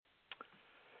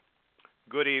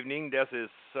Good evening. This is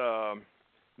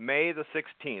May the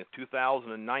 16th,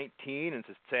 2019, and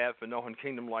this is Tad for Nohan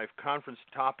Kingdom Life Conference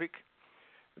topic.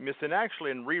 Missing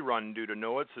actually in rerun due to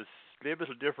know it's a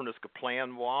little different as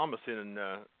plan war. Missing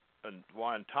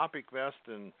in topic vest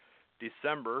in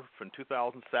December from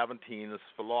 2017 is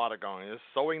for Laudagon is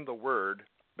sowing the word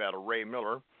about Ray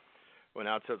Miller. When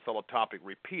I said the topic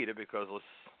repeated because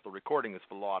the recording is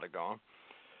for Laudagon.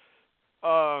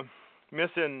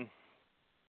 Missing.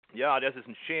 Ja, das ist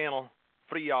ein channel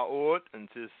fria Ort und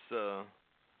es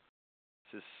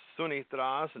ist sunny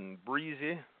draußen and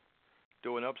breezy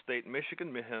doing upstate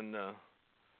Michigan. Wir haben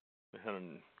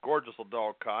einen gorgeous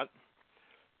dog caught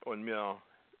und wir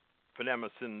vernehmen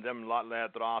sind dem Lot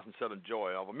draußen sehr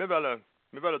enjoy. Aber wir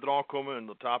wollen dran kommen in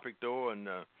der Topic da und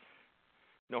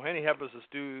noch eine help us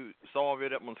du sagen wir,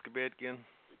 dass wir ins Gebet gehen.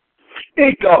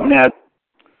 Ich glaube nicht.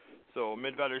 So,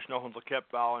 wir werden noch unser Cap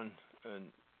bauen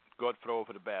und Gott froh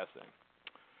für die Beste.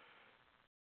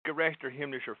 Gerechter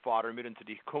himmlischer Vater, mit zu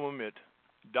dich kommen mit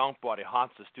dankbare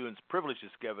Herzen, du uns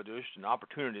Privileges geben hast und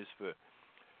Opportunities für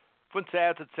von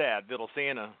Zeit zu Zeit, wir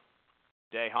sehen,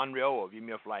 der Hanrio, wie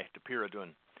wir vielleicht die Pira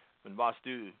tun. Und was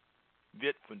du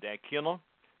wird von der Kinder,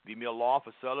 wie wir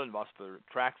laufen sollen, was für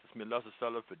Tracks wir lassen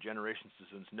sollen für Generations,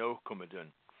 die uns noch kommen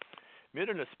tun. Wir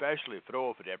sind especially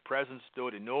froh für der Presence,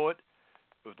 die Not,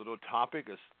 auf der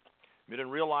Topic ist. We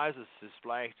didn't realize this is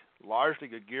vielleicht largely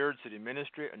geared to the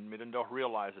ministry, and we didn't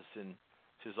realize this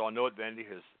is all notwendig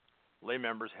as lay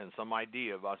members have some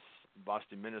idea of was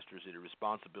the ministers'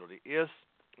 responsibility is,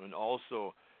 and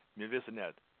also wir wissen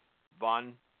nicht,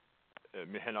 wann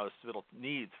wir haben das little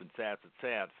needs von Zeit zu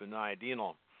Zeit für neue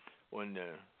Diener, und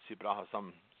sie brauchen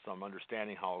some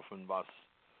understanding how von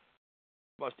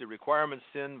was die requirements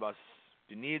sind, was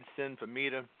die needs sind für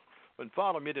Miete. Und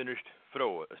Vater, mir nicht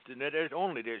froh. Es ist nicht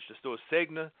only das du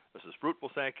segnen, dass es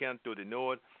fruitful sein kann, durch die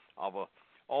Not, aber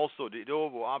also die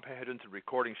wo abhängen zu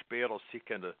Recording später, sie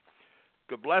können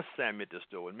geblesst sein mit das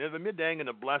do. Und wenn wir denken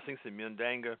an Blessings, und wir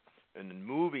denken an den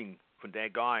Moving von der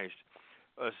Geist,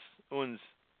 es uns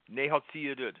näher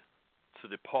ziehen wird zu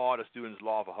der Paar, das du uns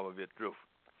laufen haben wird drauf.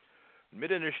 Und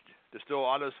mir nicht, dass du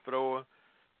alles froh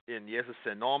in Jesus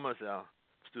sein Name,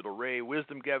 du der Ray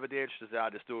Wisdom geben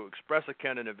dass du expressen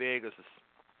können in der Weg, dass es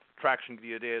Traction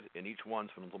gegeben in each one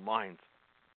von unseren Minds.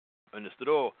 Und dass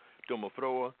du dumme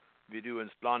Frau, wie du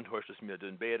ins Land hast, dass wir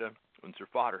den beten, unser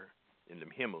Vater in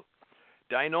dem Himmel.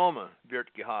 Dein Name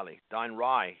wird geheiligt, dein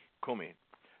Reich komme,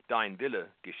 dein Wille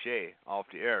geschehe auf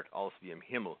der Erde als wie im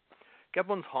Himmel. Gib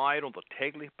uns heute unser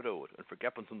täglich Brot und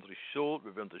vergib uns unsere Schuld,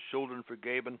 wie wir unsere Schulden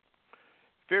vergeben.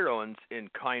 Führe uns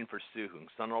in keine Versuchung,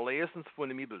 sondern lehre uns von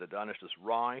dem Übel, dann ist das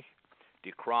Reich,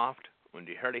 die Kraft und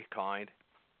die Herrlichkeit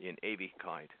in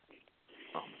Ewigkeit.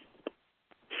 Amen.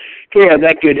 Okay,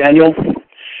 thank you, Daniel.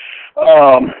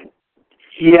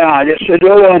 Ja, det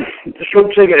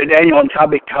slutsäger Daniel on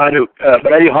topic titled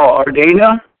Brady Hall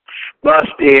Ordena, was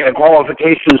the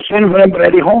qualifications sin for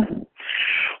Brady Hall.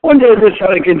 Und this is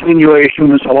a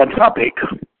continuation of our topic.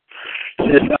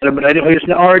 Since Brady Hall is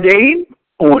not ordained,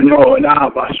 oh no,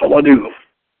 vad ska du?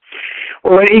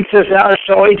 Och inte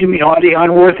så inte mig har det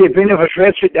unworthy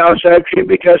benefits sit outside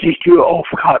because he's too off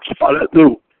cuts for it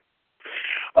do.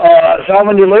 Some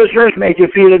of the listeners make you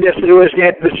feel that this is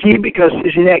not the sea because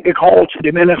it's not called to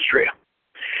the ministry.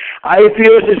 I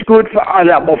feel it's good for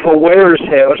alla, but for where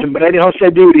ourselves, but I know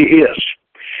what duty is.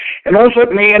 And also,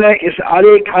 man, is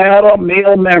alle kind of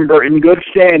male member in good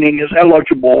standing is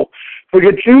eligible for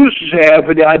the choose to have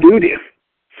for their duty.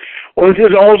 Und es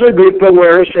ist also gut für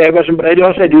where service, but I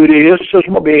don't say duty is so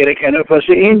small better kind of us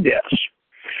in this.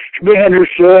 We had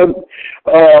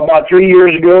about 3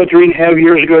 years ago, 3.5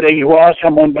 years ago, that he was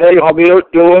someone, but I have been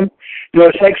doing,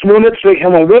 6 Monate, so ich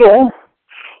habe ein Widow,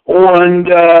 und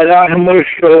da haben wir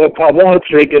ein paar Wochen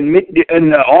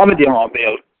in Armedie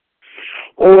angemeldet.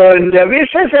 Und wir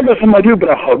sind selber von mir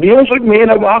übergebracht, wir uns auch mehr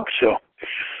erwachsen.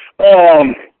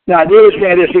 Now, this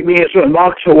is me so in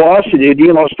Moxa was, the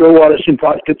deal on store water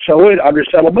sympathetic so it under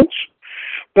settlements.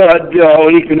 But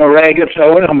you can ragged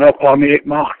so it, I'm not calling it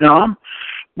Mach now.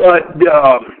 But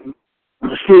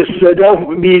this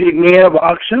don't meeting me of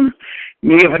oxen,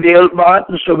 me verdeelt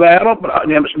warten so wereld, maar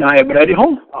neem eens naar je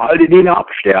bredighol, al die dingen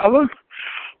opstellen,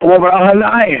 over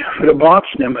allerlei voor de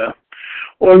bots nemen.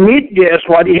 Und mit das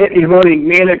war die hätte ich wohl nicht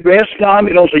mehr nicht Westland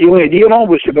mit unserer jungen Diener,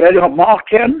 wo sie Bredighol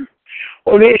gemacht haben.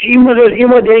 Und ich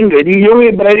immer denke, die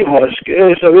junge Bredighol,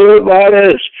 so wie war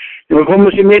das, da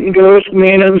kommen sie mit den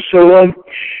Großgemeinden so,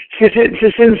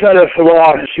 sie sind alle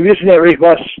verloren, sie wissen ja nicht,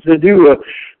 was zu tun.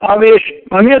 Aber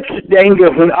man jetzt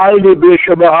denke von all die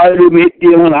Bischöfen, all die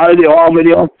Mitglieder, all die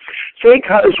Armen, sie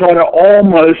waren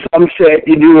almost, some said,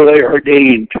 newly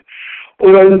ordained.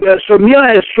 Und så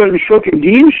mir ist schon ein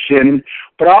Dienst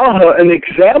brauche ein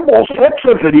Exempel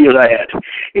setzen für die Leute.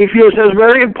 Ich feel it's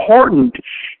very important.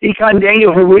 Ich kann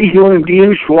denken, für wie ich im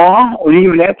Dienst war, und ich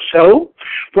nicht so,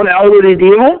 von all die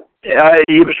Dinge, ich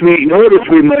habe es mir ignored,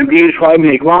 wie mein Dienst war,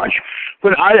 mir Quatsch,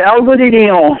 von all die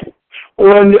Dinge,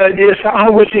 und die Sache,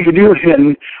 was sie getan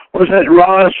haben, was das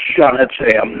Ross schon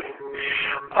erzählen.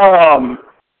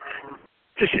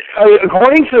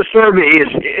 According to surveys,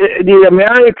 the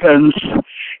Americans,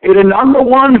 the number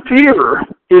one fear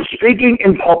is speaking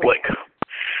in public.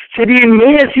 So the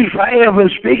immediacy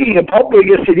of speaking in public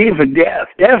is to even death.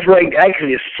 Death rate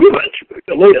actually is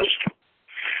the latest.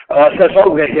 That's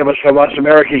all we have from us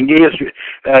American gays.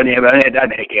 But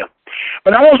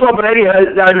I was already,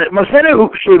 my center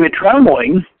should be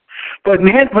trembling, but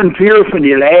not from fear from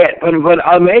the lad, but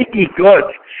I'll make it good.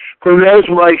 For those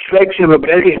who expect him a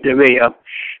better to be.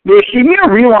 They see me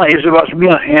realize about me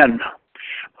a hand.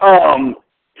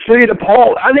 So the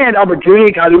Paul, I had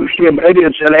opportunity to do some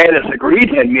evidence and I had agreed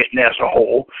to admit as a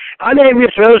whole. I had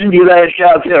Miss Rosen last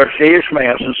out there face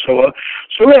mask and so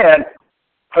that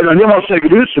I don't know what to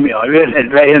do to me. I had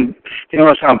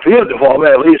some fear to fall,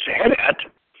 but at least I had it.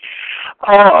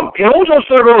 It also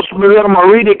serves a little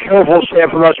really careful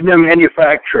stuff about the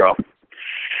manufacturer.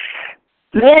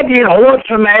 They did horse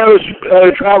and nails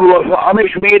travel of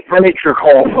Amish-made furniture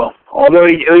cover. Although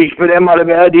he's put them out of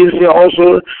bed, he's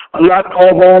also a lot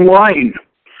of online.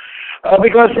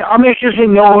 Because the Amish is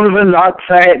known for not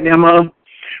fat them,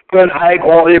 but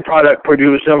high-quality product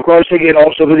produced. Of course, they get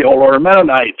also for the older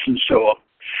Mennonites and so on.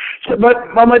 So,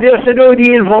 but Mama just said, oh,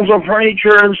 the involves of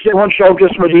furniture and they want to show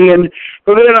this in,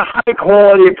 but they're a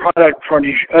high-quality product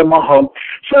furniture.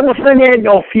 So the thing is,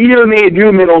 no fear may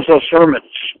do middles of sermons.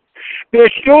 Wir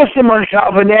stoßen man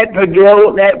schaffen nicht für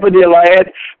Geld, nicht für die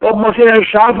Leute, aber man kann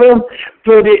schaffen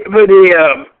für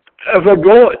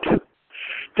Gott.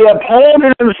 Der Paul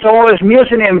and so is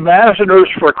missing ambassadors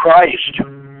for Christ.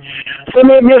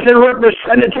 Some are missing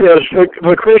representatives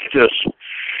for Christus.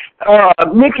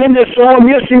 Wir können so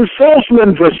missing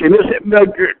salesmen for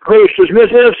Christus,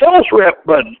 missing a sales rep,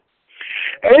 but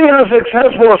any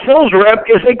successful sales rep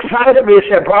is excited with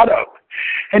their product.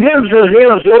 And then says,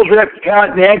 those reps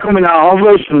can't come in our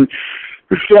office and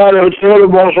started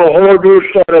telling us a hoarder,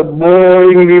 started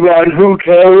boring me about who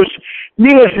cares.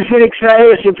 Niels is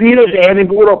excited if he doesn't have a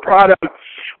good product.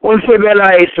 Once they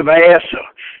realize the answer.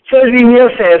 Says we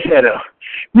Niels says that.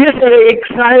 Niels is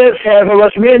excited for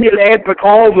was me and the lad for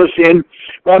call us in,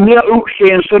 while me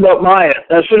and stood up my,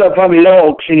 stood up on my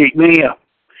logs in it me.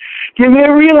 Can we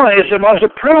realize it was a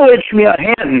privilege me at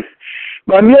hand?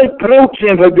 Maar meer trots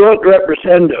zijn voor God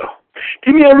representen.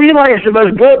 Die meer realize dat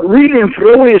God reading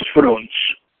through is voor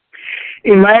ons.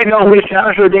 In mijn ogen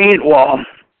is zo denk wel.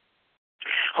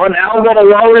 Van al wat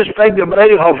alle respect de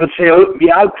Bredigo vertelt,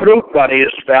 wie ook vruchtbaar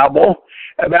is, Bijbel,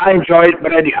 en wij enjoy het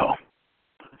Bredigo.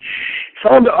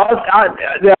 Zo de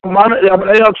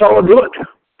Bredigo zal het doen.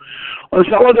 Und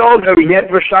so hat auch, habe ich nicht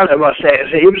verstanden, was er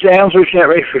sagt. Ich habe es ja so schnell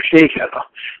recht verstehen.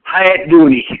 Hij doet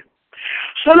niet.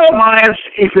 So dat means,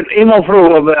 ik ben immer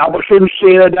froh, aber schon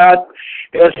sehen, dat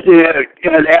es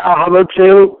der Arbeit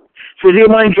für die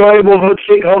man enjoyable wird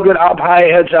sich auch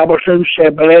abheizt, aber schon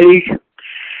sehr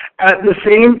At the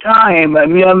same time,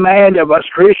 wir meinen, was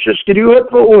Christus getan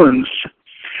für uns.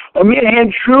 Und wir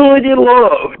haben truly die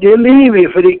Love, die Liebe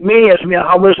für die Menschen, wir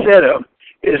haben gesagt,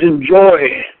 is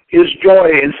joy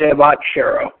in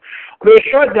Sebatschero. Wir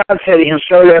schauen da, ich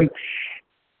soll,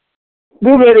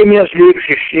 wo werde ich mir das Lieb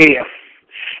verstehen?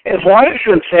 Es war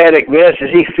schon sehr gewesen, dass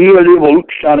ich viel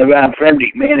überlustande war, ein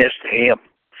fremdig Mensch zu haben.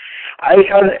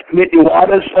 Ich habe mit den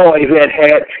Worten so, ich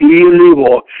werde viel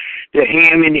lieber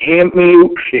daheim in die Hemd mir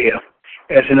aufstehen,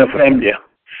 als in der Fremde.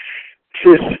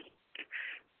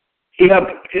 Ich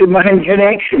habe immer eine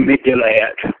Connection mit den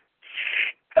Leuten.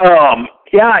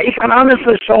 Ja, ich kann anders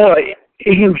sagen,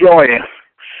 ich enjoy.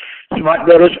 Das macht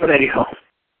das Predigen.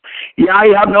 Ja,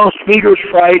 ich habe noch Speakers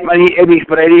Fright, maar die heb ik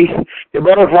predigt. De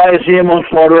butterflies helemaal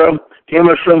voor die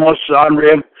hebben schon was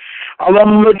andere. Aber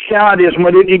mit schade ist,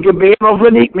 man die Gebete noch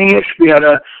nicht mehr spielen.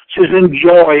 Es ist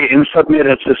enjoy in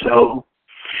submitted zu so.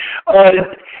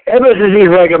 Etwas ist nicht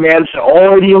regelmäßig,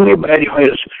 all die junge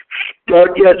Prediger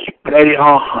stört jetzt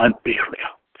Prediger handbüchlich.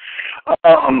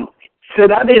 So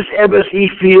das ist etwas,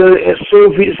 ich feel, es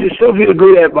ist so viel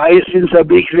gute Advice in der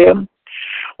Büchlein.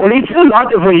 Und ich will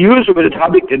Leute von Use über das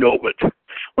Topic gedoppelt.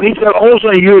 Und ich will also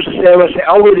use was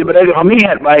der Auge die Prediger von mir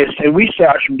hat, weil es der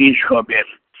Research im Dienst kommt.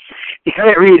 Ich kann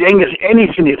nicht reden, dass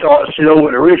anything die thoughts sind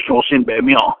over the rituals sind bei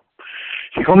mir.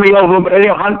 Sie kommen hier auf den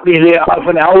Prediger handbüchlich,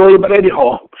 von der Auge die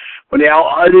Prediger. Und der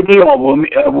alle die, wo mich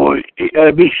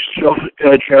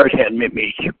Church hat mit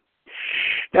mich.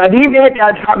 Now, these that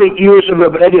topic use of a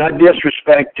ready had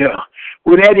disrespect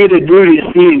when that is a duty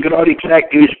to see and God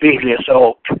exact use speakly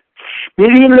assault.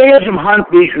 Maybe lees om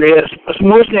handbyggsles, as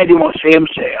måste det måste säga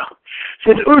säga.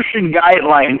 Så det är en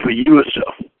guideline for use.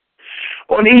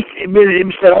 Och det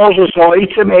also så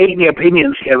inte med egna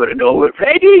opinions ska det då. För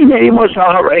det måste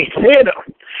ha rätt säga.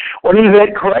 Och det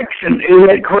är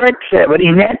correct säga vad det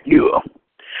är ju.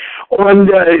 Och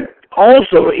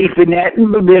also, if the net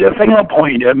blir a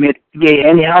fingerpointer med det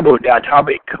anyhow about that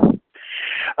topic.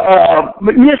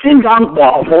 Men vi är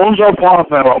dankbara för oss och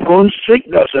farfäder, för oss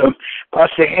siktelse,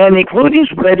 fast det är including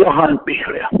spread och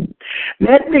handbyggle.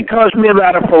 Not because we have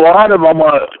a lot of them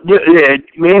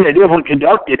men a different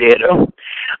conducted it.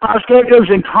 I think there's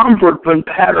in comfort from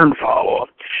pattern follow.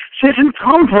 Sit in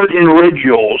comfort in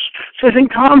rituals. Sit in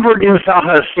comfort in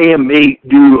sahasam make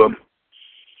do.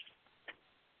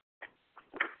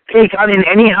 Take on in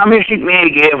any Hamish may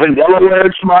give in Delaware,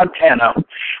 Montana.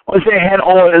 Once they had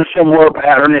all in similar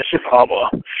pattern as if follow.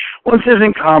 Once it's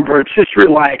in comfort, just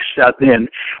relax that then.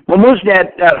 When was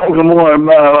that more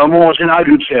in I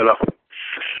do say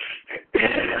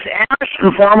First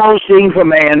and foremost thing for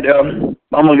man,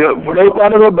 I'm going to go for the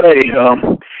part of the bay,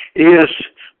 is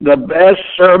the best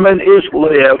sermon is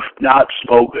lived, not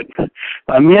spoken.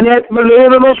 A minute,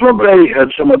 believe it was my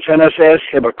some of says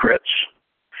hypocrites.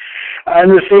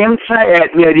 And the same time,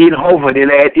 we didn't hope it,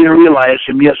 I didn't realize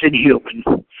him, yes, it's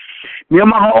human. We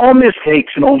have all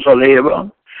mistakes in our life,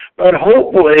 but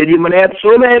hopefully, you may not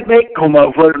so that they come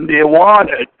up when they want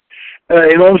it.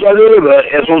 In ons leven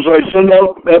is ons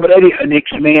uitzending bereid en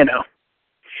niks meer.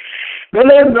 We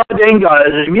leven dat denken,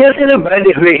 es ist mir sind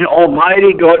beide wegen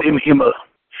Almighty God im Himmel.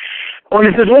 Und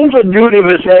es ist unsere Duty,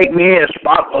 wir sagen, mehr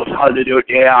spotless halten durch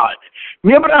die Art.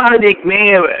 Wir brauchen nicht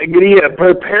mehr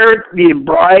prepared the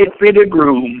bride for the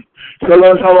groom. So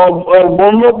let's have a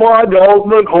wunderbar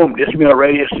Gold kommt, das mir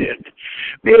ready sind.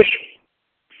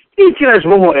 You guys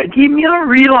won't. You don't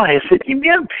realize it. You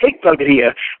don't pick up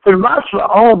here. But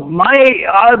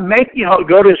I make you how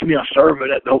good is me a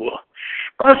servant at the door.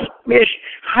 But, Miss,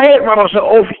 I was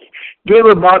off, give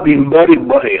about being buddy.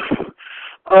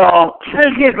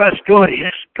 Says it was good.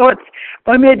 It's good.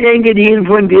 But me denken in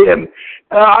von dem.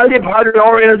 Alle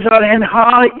Patriarchen sagen,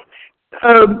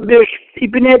 Miss, ich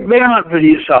bin nicht wert für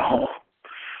die Sache.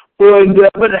 Und,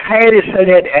 but I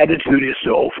had attitude is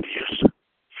so obvious.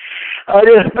 Det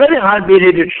är väldigt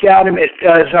handbilligt att skära med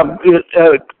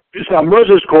som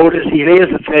Moses quote as he lays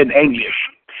it in English.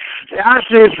 The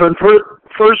passage from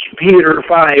 1 Peter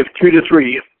 5,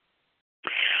 2-3.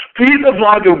 Feed the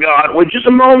flock of God, which is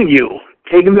among you,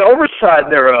 taking the oversight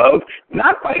thereof,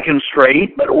 not by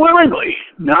constraint, but willingly,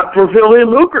 not for filthy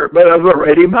lucre, but of a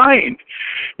ready mind.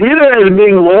 Neither as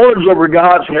being lords over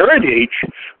God's heritage,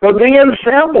 but being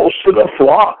samples to the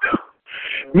flock.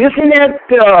 Missing that,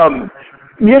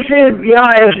 you said, yeah,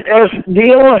 as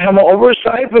deal hem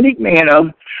oversight van ik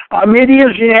meen.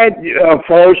 Middies in that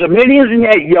falls, middies in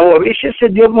that yellow. It's just a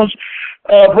difference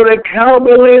for a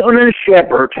cowboy and a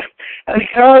shepherd. And a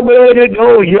cowboy to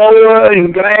go yellow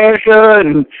and grass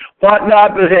and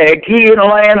whatnot, but a key in a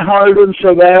land hard and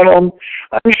so that on.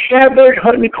 And the shepherd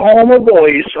had to calm a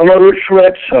voice, a little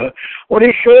shreds, what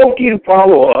he showed you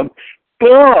follow.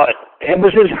 But it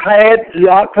was his hat,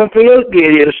 not fulfilled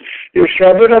is the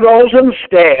shepherd had all some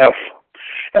staff.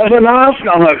 As an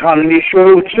aanstander kan die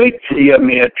zo zitten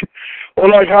met.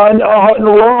 Und ich habe ein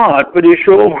lot, but ich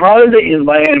so halde in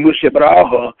Land, muss ich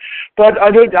brauchen. But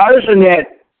I did alles nicht,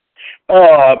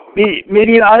 mit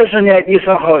den alles nicht, die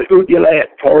Sache utgeleitet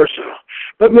für sie.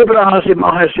 But wir brauchen sie,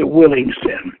 machen sie willing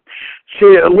sind. Sie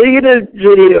lead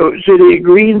to the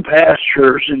green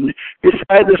pastures and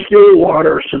beside the still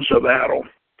waters and so battle.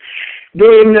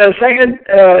 Then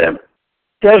 2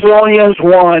 Thessalonians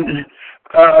 1,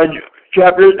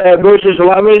 chapter verses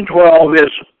 11 and 12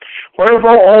 is,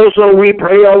 wherefore also we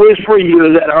pray always for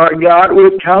you that our God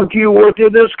would count you worthy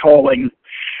of this calling,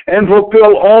 and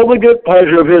fulfill all the good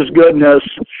pleasure of his goodness,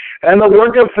 and the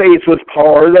work of faith with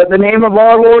power, that the name of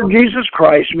our Lord Jesus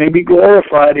Christ may be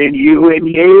glorified in you and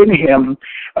ye in him,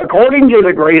 according to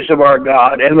the grace of our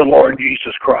God and the Lord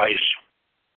Jesus Christ.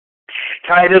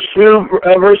 Titus 2,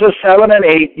 verses 7 and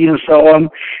 8, and so on,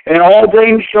 and all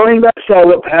things showing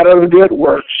thyself a pattern of good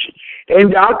works, in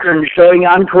doctrine showing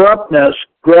uncorruptness,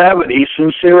 gravity,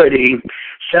 sincerity,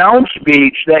 sound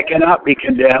speech that cannot be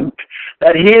condemned,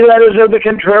 that he that is of the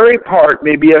contrary part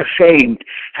may be ashamed,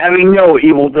 having no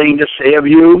evil thing to say of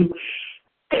you.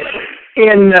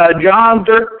 In John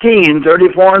 13,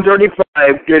 34 and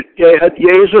 35,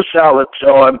 Jesus said,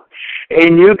 so a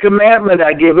new commandment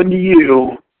I give unto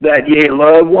you, that ye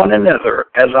love one another,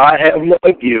 as I have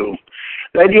loved you,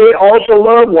 that ye also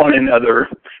love one another.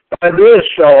 By this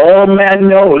shall all men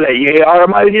know that ye are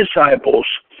my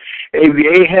disciples, if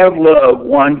ye have love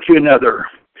one to another.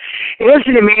 Eerst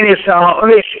in de mening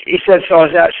is dat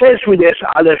zoals dat zegt voor deze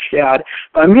alles staat,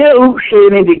 maar meer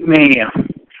opzien in die meer.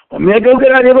 Om meer ook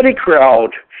aan over de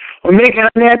crowd. Om meer kan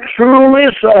net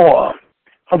truly saw.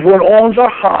 Of onze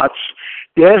harts,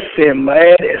 des zijn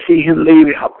mad as he hun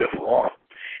leven had before.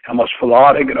 Hij moest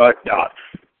verlaten uit dat.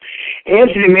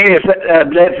 Eerst in de mening is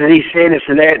dat hij zei dat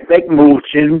ze dat wegmoest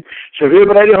zijn. Zo veel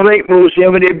bereid hij wegmoest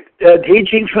zijn, want de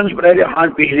teachings van bereid hij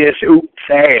hand is ook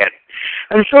zei.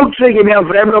 En zo zeg je mij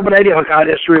vreemd op reden gehad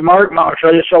is remark maar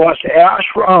zoals de eerst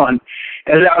vooraan.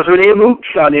 En als we even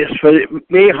opstaan is voor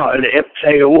meehouden, heb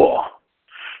zij oor.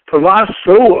 Voor wat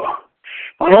zo?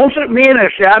 Want onze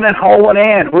mening staan en houden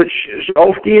aan, which is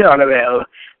oft die aan de wel.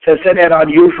 Ze zijn dat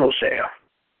unusual zijn.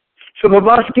 Zo voor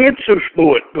wat geht zo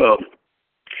spoed, wel?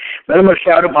 Maar we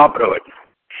staan op oprood.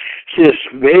 Het is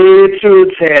weet zo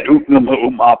tijd ook nog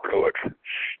om oprood.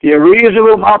 De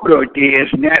reden om oprood die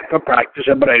is net voor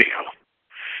practice en bereiken.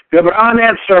 We hebben aan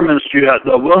het sermons to dat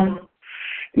level.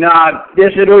 Nou,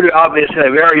 dit is ook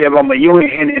obviously very van mijn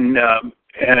jongen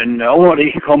in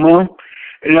onderricht komen.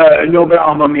 En nu ben ik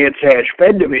allemaal meer tijd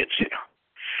spenden met ze.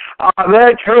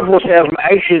 Very careful zelfs om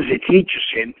actions te teachen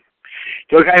zijn.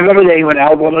 Toen ga je wel denken,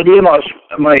 nou, wat die als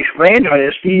mijn vriend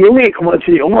is, die jongen komt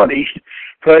to de onderricht.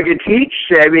 Voor ik teach,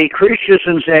 zei we Christus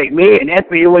en zei me, en net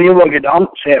me wanneer we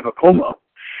gedankt zijn komen.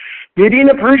 We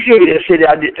didn't appreciate it, said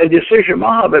a decision,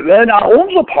 but then on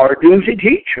the part, doing the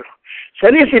teacher. So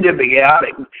this is the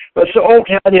beginning. But so,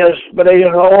 okay, yes, but I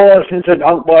know, since the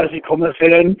dunk boys come and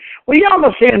say, well, yeah,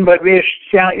 I'm saying, but we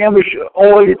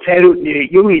all the time,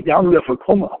 you down there for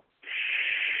come.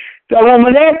 So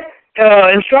when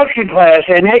that instruction class,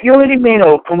 and that unity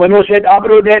meno, when we said,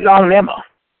 Abro that long lemma.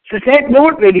 So that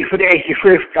note ready for the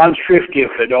 85th, ganz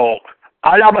 50th for dog.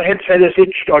 I'll have a head for the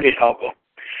sit started helper.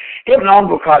 Even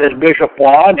aangekocht is Bishop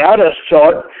Juan, ja, dat is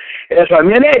zo. En zo,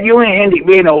 maar net jongen handig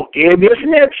ben ook, we zijn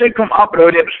net zo kom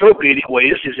oprood, heb stopt niet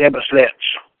geweest, is hebben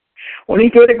slechts. Want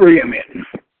ik weet agreement.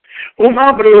 Om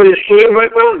oprood is gegeven,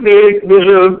 wel,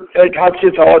 we had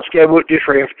zit uitgegeven uit de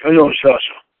schrift, en zo zo.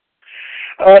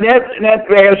 Net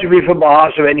waren ze weer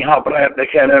verbaasd, wenn die happen hebben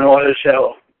kennen en alles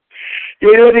zelf.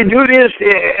 Die doen is,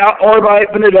 de arbeid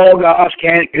van de dag, als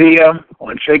kan creëren,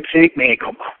 en zeker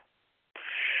meekomen.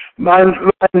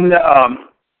 Man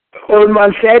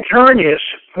zei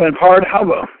turnis van part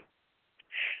hebben.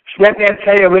 Snap net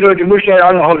zeggen we de moest je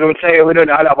aanhouden wat zeggen we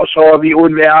dan allemaal zo wie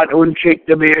onwaard onchick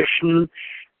de beesten.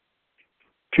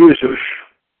 Jesus.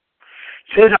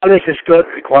 Says alles is good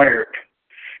required.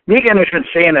 Me kan ik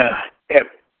zeggen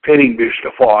petting bist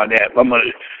ervoor dat wat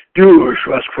man doet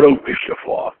was groot bist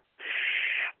ervoor.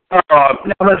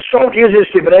 Maar zo is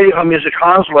het de bedrijf is de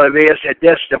kansler wees dat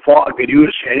des de volk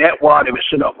geduurd en dat waren we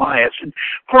zijn op mij. Of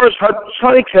course, had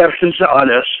some exceptions to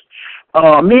others.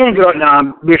 Me en groot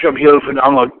naam Bishop Hill van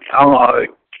alle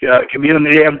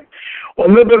community. En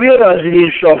we beweren als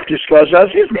die stof discuss,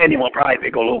 als is niet helemaal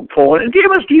private gelopen voor. En die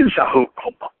was die zo goed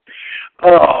komen.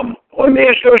 En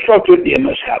meestal zo doet die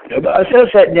must happen. Maar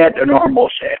als dat net de normal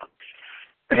zijn.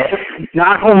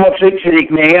 Nachom wat zit ik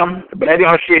mee, but I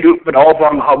didn't see it with all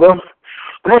from Hubble.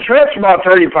 And it's read about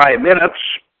 35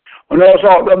 minutes. And I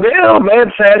thought, well,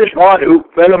 man said it's not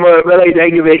wel I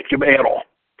denk weet je meer al.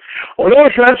 En dan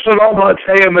is het allemaal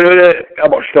 2 minuten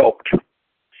helemaal stopt.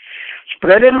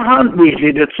 Spread in hand, wie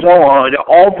ziet het zo, de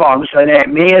opvang zijn er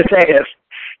meer zegt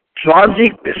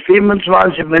 20 bis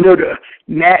 25 minuten,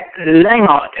 net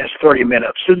langer als 30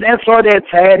 minutes. So that's all that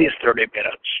tijd is 30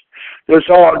 minutes. Dus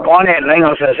al gaan het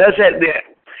langer zijn. Dat is de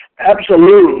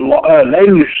absolute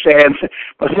language sense,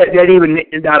 maar dat is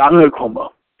even daar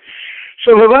aangekomen.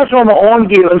 So we was allemaal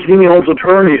aangeven, die onze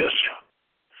turn is.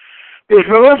 Dus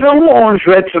we was allemaal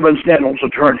aanschwetsen, maar net onze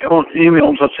turn, die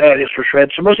onze tijd is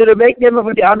verschwetsen, maar ze de weg nemen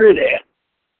voor die andere dag.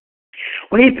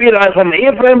 En ik weet als van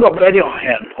één vreemd op radio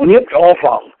gaan, en je hebt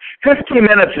afval. 15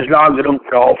 minutes is lang genoeg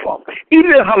voor afval.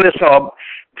 Iedereen had het op.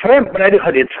 Vreemd bereid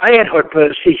had die tijd voor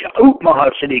zich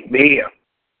uitmaken, ze niet meer.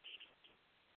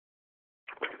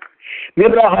 We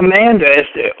brauchen Amanda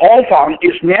is de opvang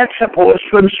is net supposed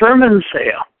to een sermon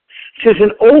zijn. Het is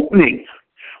een opening.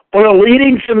 Of een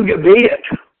leading zum gebed.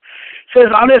 Het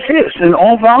is alles is. Een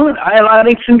opvang, een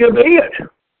einleiding zum gebed.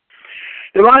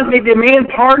 De main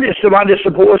part is the one that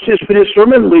supposed is for the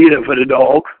sermon leader for the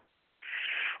dog.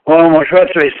 Well, my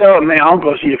schwester is telling my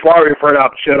uncle, see the far referred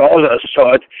up to all this,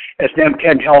 so it's them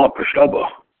can't tell up for stubble.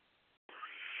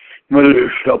 Mother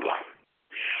stubble.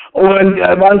 Und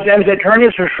man sagt, der Turn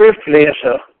ist für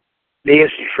Schriftleser,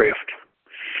 lese die Schrift.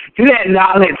 Du hättest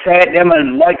auch nicht Zeit, wenn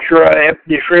man Lecture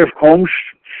die Schrift kommst,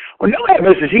 Och nu är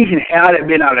det precis en härlig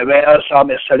bild av det som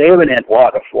är så levande ett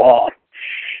waterfall.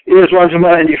 Det är sånt som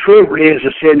man i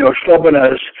sjukläser sen och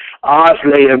stopparnas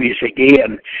aslever vid sig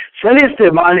igen. Sen är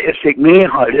det man är sig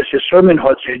medhåll, det är sermon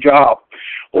har sig jobb.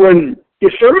 Och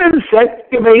det sermon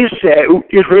sätter mig sig ut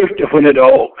i skriften från ett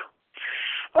år.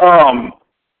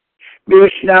 Vi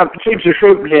snabbt tips och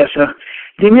sjukläser.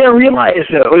 Det mer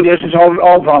realiserar, och det är så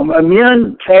avfall, men mer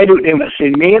än tid ut det med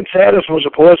sin mer tid som så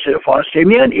påser för sig,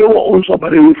 mer än år ons på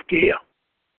det utgår.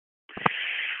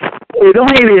 Och då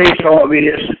är vi det så vid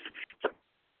det.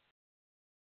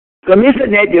 De missar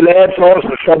net ju lärt oss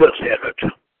att stoppelstället.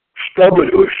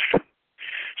 Stoppelust.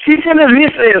 Sisten är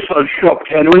vissa är så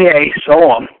tjockt här, nu är jag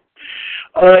så.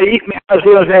 Gick med att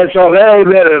säga så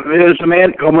väl som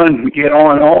en kommer get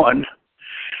on.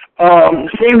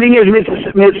 Same thing as with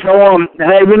so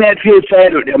hey, we net feel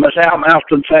excited. They must have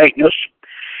after tightness.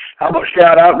 How about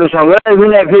start out with so well, we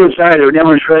net feel excited.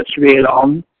 Demonstrate speed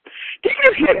on. Det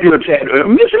är ju helt utsättligt.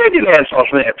 Men så är det läs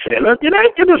oss med det. Det är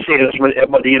inte det ses med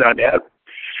vad det är där.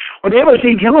 Och det var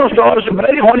sin känslor så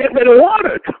bred har det med det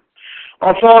varit.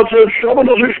 Alltså så stoppar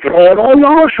det så skräd och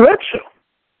jag svetsar.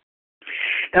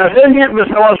 Now sen helt med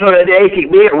så det är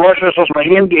inte mer rushes som man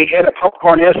hemgick hela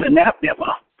popcorn är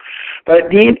näppnäppa.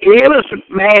 But the ablest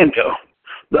man,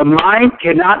 the mind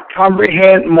cannot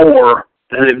comprehend more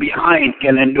than the behind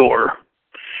can endure.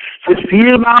 Så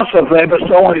 4 massor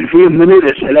episod i 4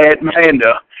 minuter till ett man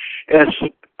är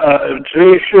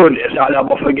 3 stunder så alla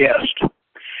var förgäst.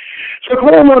 Så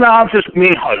kommer man alltid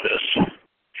medhålles.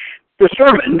 The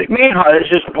sermon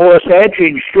medhålles är på att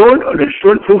en stund och en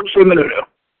stund 40 minuter.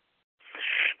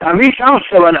 Now we shall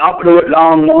still an upload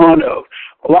long one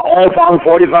all found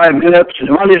 45 minutes, and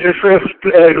one is a shrift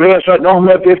läser nog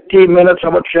med 15 minutes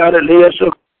av att köra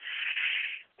läser.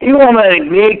 I want to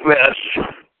make this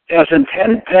as in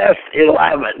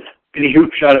 11:10 in the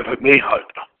huge shot of me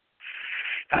halt.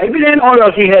 I didn't know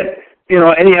that he had,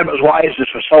 any of his wises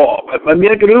for so, but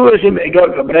me grew as him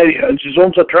got for bread, it's his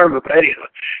own term for bread.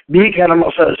 Me can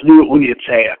almost as new when you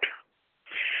say it.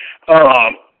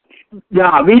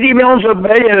 Yeah, we emails of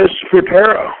bread is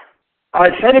prepare. I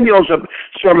said emails of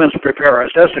sermons prepare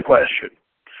us, that's the question.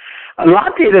 A lot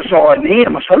of people saw a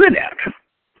name of some of that.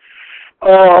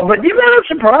 But you've been a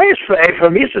surprise for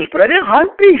me, says, but I didn't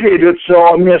hunt it,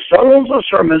 so me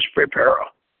sermons prepare.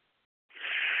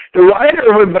 The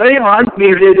writer of Brian Hunt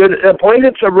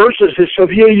appointed some verses is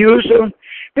Sophia Yusuf,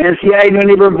 and see I don't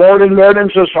even board and burden,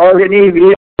 so Sargani,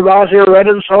 we was a red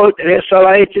and salt, and it's a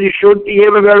light, and he should be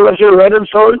able to was a red and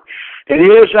salt, and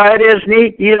his side is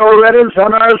neat, red and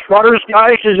sun, our spotter's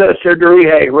guys is a surgery,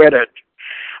 hey, read it.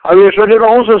 I was what it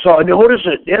also saw, notice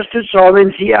it, destined saw,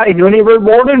 and see I don't even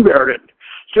board and burden.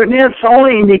 Så det är så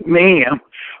indigt med.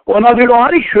 Och när du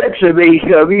har det schwätser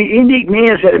vi indigt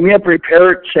med så är det mer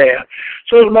prepared säger.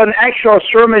 Så som en actual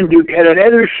sermon du kan det är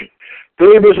det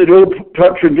är så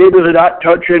touch and det är that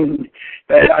touch and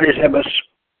that is have us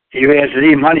you has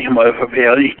the money more for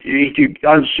fair you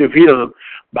ganska fel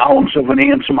balance of an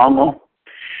ensam.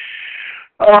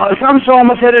 Some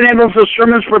psalms said it in for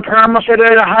sermons prepare man said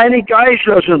it a highly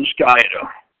Geistlessens guide.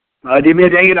 Det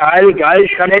med den highly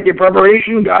Geist kan det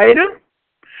preparation guide.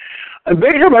 En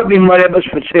beetje wat min maar hebben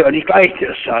verteld, die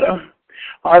kijkjes hadden.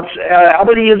 Als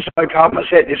Aberdeen zou komen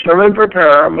zet, de sermon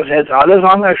prepare, maar zet alles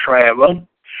aangeschreven.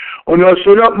 En dan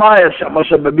zullen op mij zijn, maar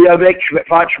ze bebieden weg,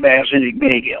 vatsmijs in die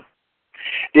begen.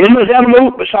 Den was hem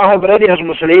loop, we zagen bereid, als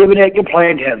we zijn leven niet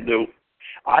gepland hebben doen.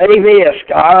 Hij wees,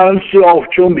 ganz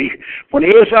oft Jumbi. Van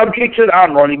de subjects en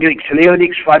aanrolling, ik zijn leven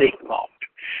niks fattig gemaakt.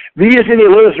 Wie is in die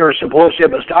losers, suppose je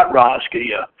hebt dat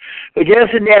raske.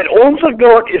 Because in that onze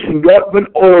gut is in gut van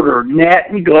order, not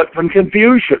in gut van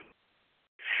confusion.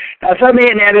 Now some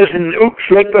man that is in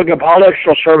schlichtweg a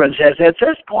political sermon says that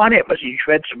says planet was in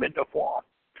schwätzen in the form.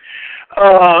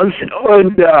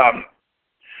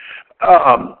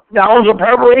 Now onze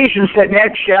preparation said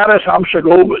next shadows am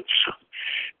shagobits.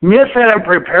 Miss and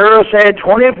prepare said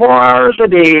 24 hours a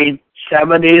day,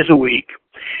 7 days a week.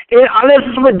 And alles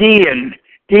is with Dean.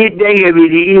 Die dingen wie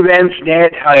die events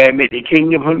net hebben met de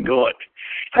kingdom van God.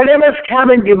 En dat is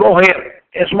kamen die woher.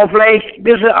 Es moet vielleicht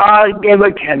diese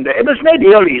geben kennen. Het is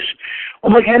niet eerlijk.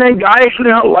 Und we kunnen een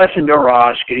geistliche lesson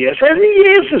daraus kriegen. Het is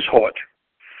Jesus hot.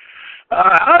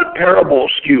 Our parable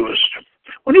excused.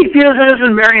 Und ich feel this is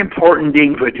a very important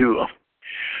thing for you.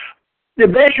 The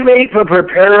best way to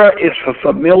prepare is for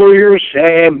familiar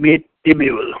say mit die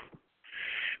Bibel.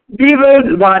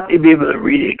 Bibel wat die Bibel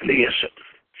richtig lesen.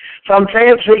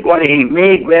 Sometimes think what he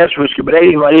made best was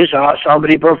gebreid what is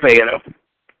somebody profane.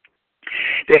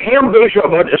 The hymn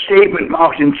bishop had a statement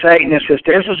macht in Zeichen, es ist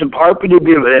das ist ein paar von der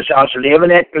Bibel, das aus Leben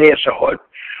nicht gelesen hat.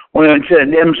 Och jag inte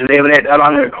dem så lever det alla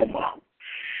andra kommer.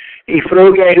 I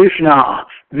frågar husna,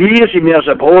 vi är med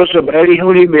oss på så blir det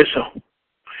hur det blir så.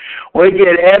 Och det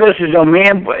är det som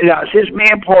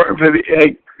mer important för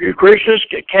Christians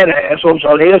kan som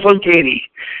så läsa som Kenny.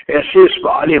 Det sist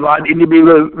bara vad i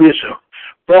Bibeln visar.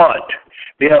 But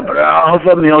vi har bra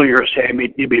familiar säger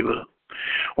mitt i Bibeln.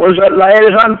 Och så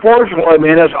leder unfortunately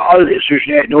men det är alldeles så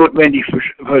snett nödvändigt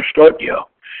förstått jag.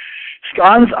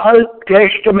 Skans allt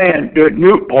testament det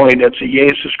utpointet till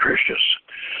Jesus Kristus.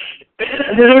 Det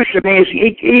är så amazing.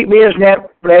 Ik vet inte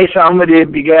vad samma det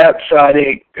begrepp så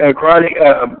det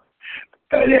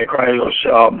Chronicles,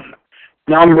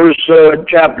 Numbers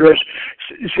chapters,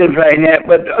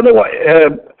 but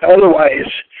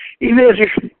otherwise, even as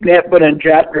it's not but in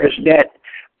chapters that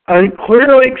a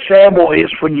clear example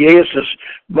is from Jesus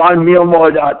van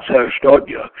milmodat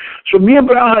stodje. Så mer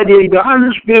bra det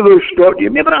ibland spelar stodje,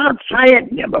 mer bra säger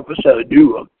det bara för att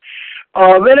do.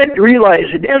 When it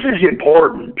realize that this is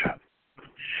important.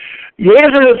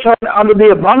 Jesus said, out of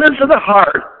the abundance of the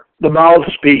heart, the mouth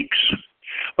speaks.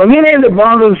 Och min enda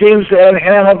abundance seems to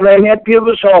have blandat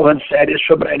people solvent status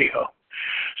for människor.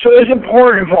 So it's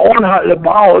important for one heart the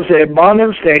bowels, the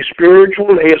abundance, the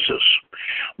spiritual basis.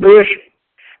 There's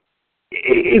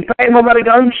if I'm about to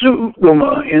go to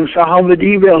in Sahama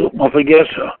Devel, I forget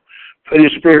for the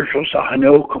spiritual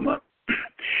Sahanokuma.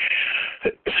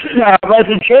 But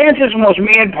the chances must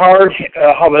mean part,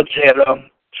 how it said,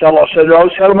 so I said,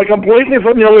 I'm completely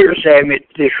familiar, Sam,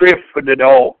 the shrift for the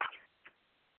dog.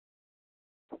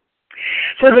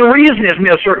 So the reason is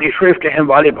mer certainly schrift till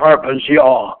varje purpose,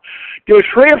 ja. The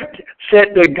schrift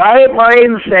set the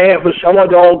guidelines för samma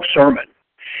dags sermon.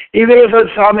 I vet att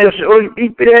samma I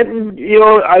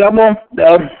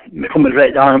kommer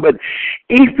right down, but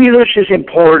each village is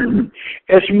important.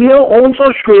 As meal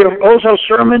also schrift, also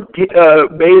sermon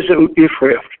based i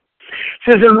schrift.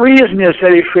 Så den reason is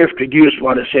that i schrift just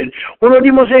vad det säger. Och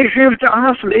de måste schrift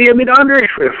är med andra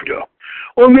skrifter.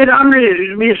 Och med andra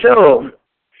så.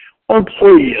 Och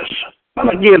please,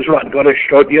 man gives what God has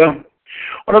showed you.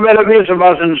 Och de finns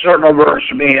en certain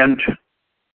verse meant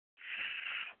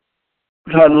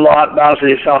a lot about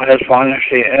the South has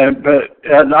finished, but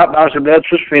not about the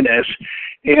that's finished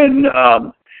in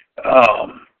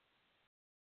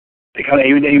the kind of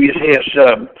even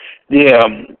says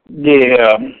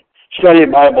the study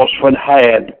Bibles when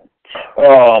had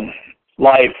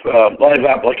life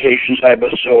applications type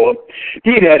of so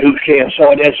det är hur ska jag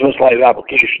så det som life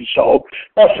applications so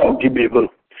that's all to be able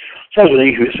so det är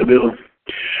ju så bil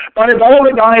but if all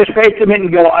the guys faith them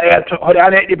in Goliath har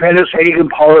det independent saving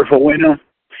power for winner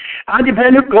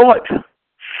independent God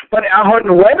but I har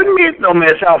en weapon med dem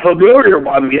myself a builder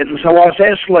one getting so I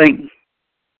said sling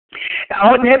I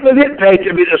har never been faith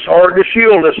to be the sword the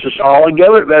shield is the all and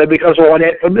give it better because I want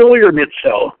it familiar with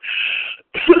itself.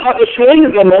 The sling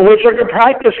of them, which are to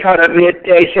practice kind of it,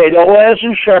 they say, the as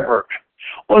and shepherd.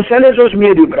 Och sen är det så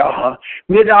med du bra.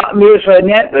 Med så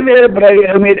net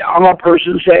med andra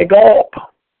person säger gap.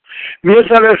 Med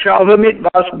så är själva med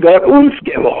vad God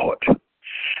önskar.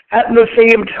 At the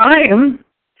same time,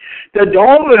 the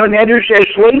dog and others say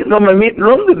sling them and meet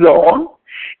under the dog.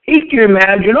 You can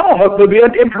imagine how to be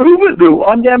able to improve it do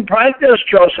on them practice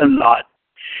just a lot.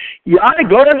 Ja, det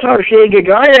går att ha sig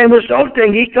grejer med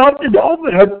something gick upp till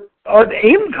David har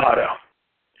imkara.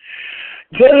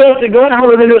 Det är det går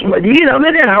how det är med det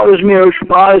men det har det mer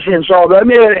spas in så där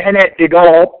med henne det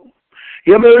går upp.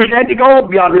 Jag vill inte gå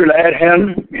upp jag vill lära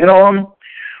henne, you know.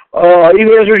 Jag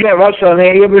vill så vad så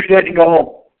nej jag vill inte gå upp.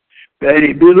 Det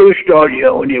är billig study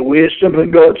och det wisdom of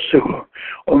God so.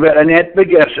 Och vad net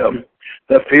begesam.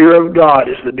 The fear of God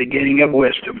is the beginning of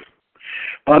wisdom.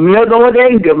 Mir då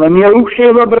denken, men mir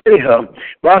uppskriva brev.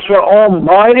 Vad så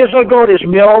Almighty så God is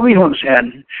mer vi hon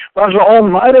sen. Vad så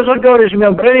Almighty så God is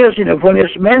mer brev sina från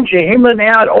es människa himlen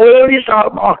är och i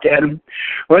sak makten.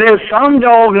 Och det är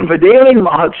samdagen fördelning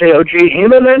mat sig och i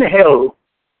himlen hell.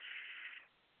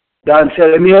 Dan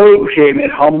säger mir uppskriva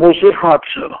med humble sig hart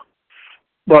så.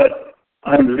 But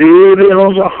I'm living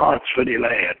on the hearts for the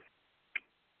land.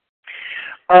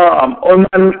 Och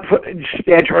man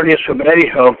ställer det som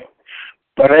brev.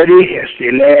 Beredi är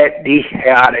stille de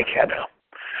härligheten.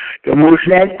 Du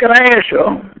måste inte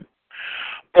gräsa.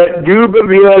 Du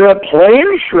behöver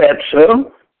plain svetsa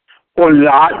och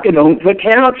låta någon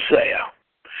förkert säga.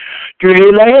 Du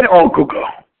vill lära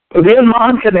åka. Och det är en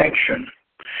man connection.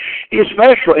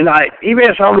 Especially like, even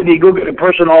if somebody go get a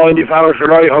person all in the family for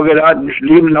life, who get out and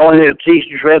leaving all in the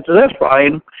season svetsa, that's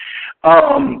fine.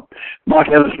 Might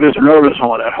have a bit nervous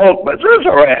on that hope, but that's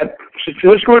all right.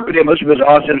 This group of them must be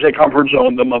awesome. They comfort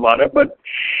zone them about it, but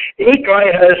each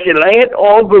guy has to lay it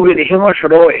all go with him or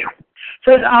shroy.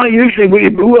 Så usually we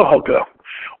boer hokker.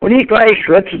 Og de gleich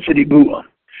schwätzen zu die boer.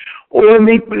 Und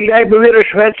ich bleibe wieder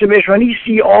schwätzen, wenn ich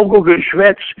sie aufgucken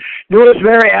schwätz, nur ist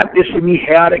very apt, dass sie mich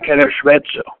Herde können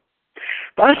schwätzen.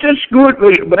 Was ist gut,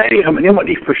 weil ich aber niemand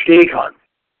nicht verstehen kann.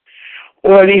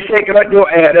 Und ich sage gerade nur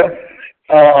Erde,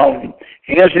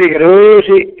 hier ist die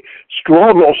große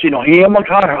Struggle, die noch jemand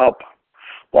hat,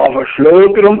 war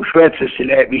verschlucken und schwätzen, sie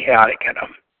lädt mich Herde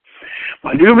können.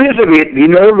 Man, du wissen, wie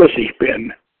nervös ich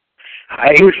bin.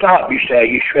 Ich stop, ich sage,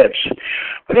 ich schwätze.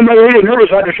 Und immer really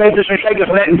nervös, weil du schwätzt, so schlecht, dass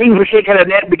man ein Ding verstehen kann,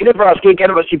 nicht Begriff rausgehen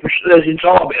kann, was ich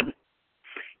sauer bin.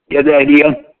 Ja, der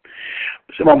Idee.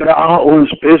 Så man bra uns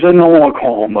bis noch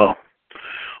kommen.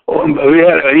 Und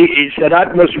ich sage,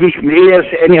 das muss mich mehr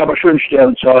sehen, ich habe schon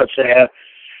stellen, so zu sagen,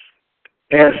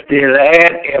 es die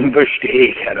Leid im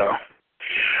Verstehen, oder?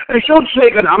 Ich sollte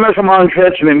sagen, anders mal ein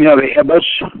Schätz mit mir, aber ich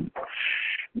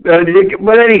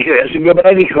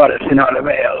war das in aller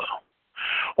Welt.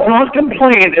 Und das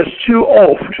Complaint is too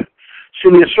oft, so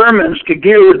the sermons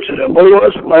geared to the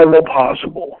lowest level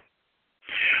possible.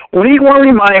 Und ich will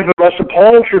remind was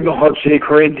Paul hat to the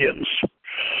Corinthians.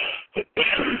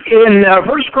 In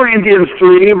 1 Corinthians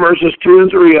 3, verses 2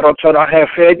 and 3, it said, I have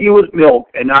fed you with milk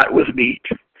and not with meat.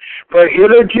 For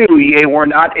hitherto ye were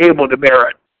not able to bear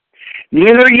it.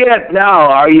 Neither yet now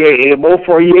are ye able,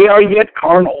 for ye are yet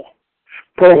carnal.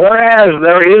 For whereas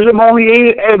there is among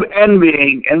ye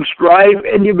envying and strife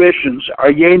and divisions,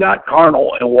 are ye not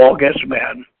carnal and walk as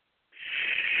men?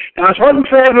 Now, it's one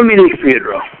family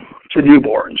to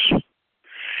newborns.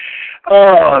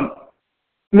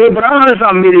 Med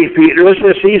branschen milifidra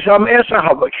så ser som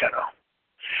Esahabakana.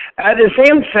 At the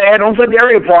same time, on the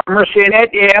dairy farmer saying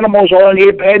that the animals all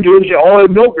need pensions, all the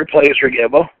milk replacer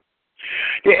giver.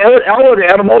 The other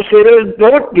animals say they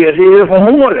don't get it for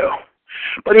whom.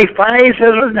 But he finds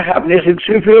his happiness in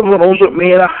two those that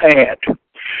made a hat.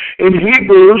 In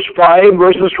Hebrews 5,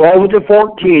 verses 12 to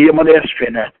 14, I'm going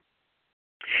to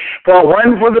for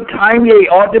when for the time ye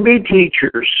ought to be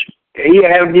teachers, ye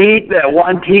have need that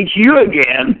one teach you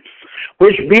again,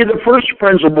 which be the first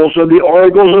principles of the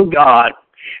oracles of God,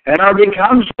 and are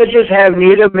become such as have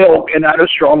need of milk and not of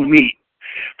strong meat.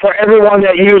 For everyone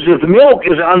that useth milk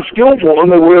is unskillful in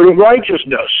the word of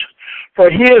righteousness, for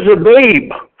he is a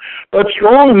babe. But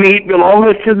strong meat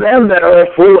belongeth to them that are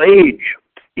of full age,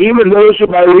 even those who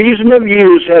by reason of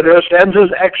use have their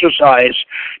senses exercised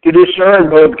to discern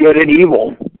both good and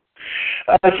evil.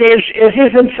 Es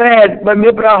isn't sad, but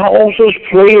Mibra also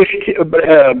flesh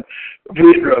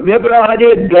Mibra had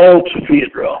adult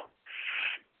Fidra.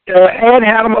 En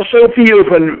had hem so few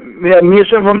van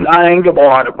missen van nine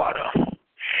geboren worden.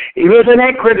 Ik wil ze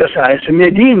niet criticizeren,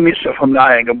 maar die missen van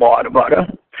nine geboren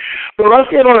worden. Maar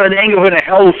wat is er een ding van een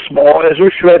helsbal is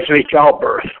hoe Schweizer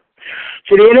childbirth.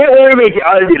 Så det är inte övrigt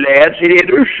all de lät, så det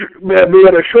är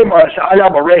mer summa så alla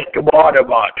har rätt geboren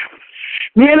worden.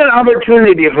 Mer en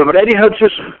opportunity for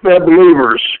redighetens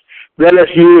believers, väl as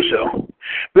Jesu.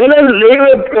 Väl en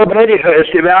leve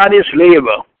redighet i världens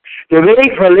leven. De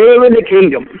väg för levande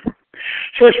kingdom.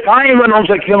 Så är fint med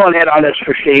onze killen inte alles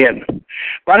förstehen.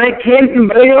 Men ett kind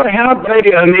börjar här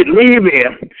börjar mitt liv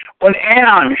och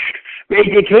ernst med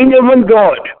det kingdom of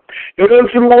God. Det är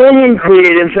också lången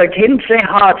created så kind sig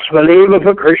hats för livet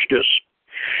för Kristus.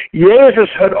 Jesus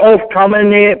had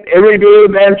ofkommande everyday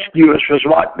events just för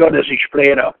vad God has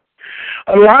explained.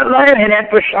 A lot like han inte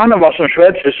förstått vad som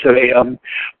sköts sig det.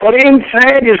 But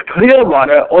inside is clear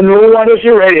water and no one is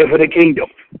ready for the kingdom.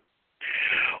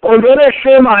 Och det är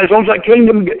sermon is also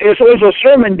kingdom is also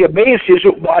sermon the basis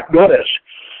of what God is.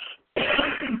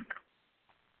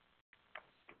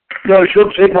 No,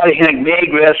 should say what he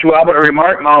made with Robert a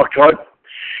remark mouth cut.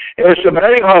 It's the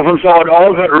very often saw it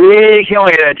all got really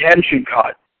killing attention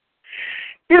cut.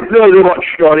 If really what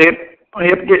started,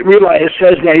 if it realized it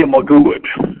says that he'll do it.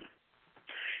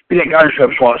 We think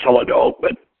gunships was all adult,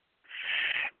 but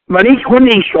when he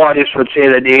started would say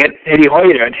that he had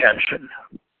their attention.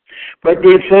 But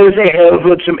it says they have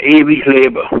with some ewig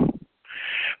labor.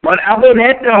 When aber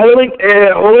nicht der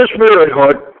Holy Spirit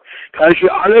hat, kannst du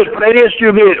alles predigst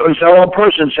du mit und so ein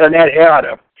Person sein nicht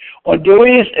hören. Und du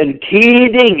ist ein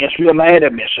Ding, es wir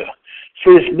meiden müssen.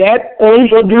 So ist nicht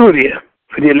unsere Duty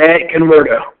für die Leute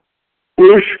Wörter.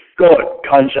 Us Gott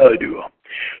kann so tun.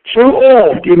 Zu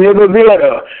oft, die mir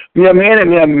bewähren, wir meinen,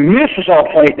 wir müssen es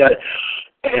auch pointen,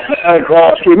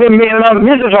 wir meinen, wir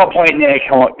müssen es auch pointen, ich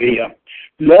kann nicht.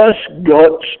 Lass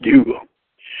Gott tun.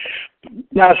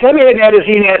 Now, some of that is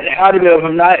seen out of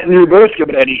a new birth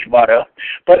gebredigt worden,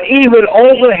 but even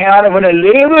also out of a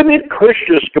leven met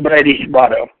Christus gebredigt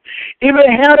worden. Even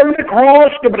out of the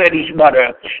cross gebredigt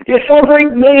worden. There's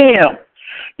something there.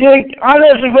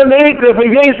 Alles verlegde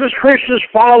van Jezus Christus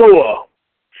follower.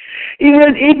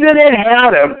 Even in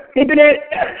Adam, even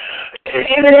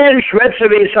in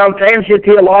Schwetzerby, sometimes the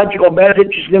theological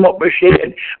messages them up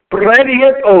machine.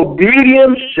 Brilliant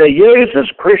obedience to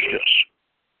Jesus Christus.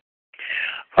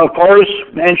 Of course,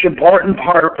 man's important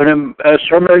part of a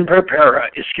sermon preparer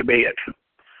is to be it.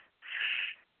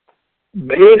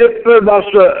 Bedet was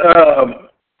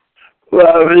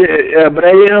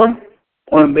Breien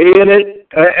und bedet,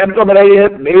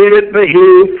 bedet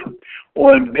behilf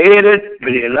und bedet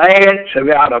für die Leid, so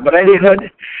wie alle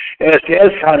Breien. Es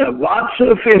ist keine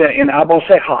Watze finden in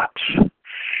Abelsehatz.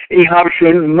 Ich habe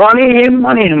schon money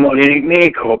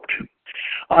nicht gehabt.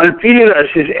 Und viele,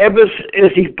 das ist etwas,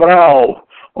 was ich brauche.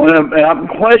 Und ich habe eine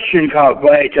Question gehabt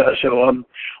weiter, so. Und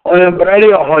dann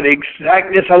Breien hat ich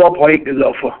gesagt, das habe ich heute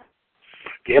gelaufen.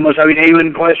 Damals habe ich even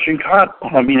eine Question gehabt.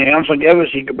 Und habe meine Answer gegeben,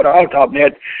 was ich gebraucht habe,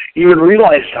 nicht even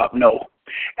realized habe, no.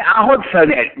 Hat es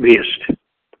nicht gewusst.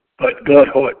 But Gott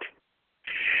hat.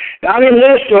 Now, in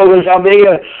this was I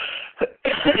mean,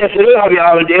 yesterday I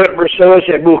have David Versois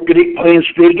at book Greek plain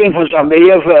speaking was I may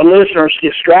have listeners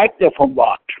distracted from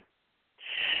what.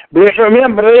 But if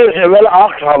remember is wel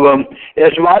acht hebben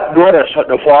is wat Gottes hat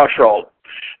de voorschot.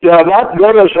 Ja, wat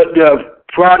Gottes hat de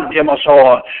front immer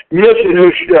so. Mir ist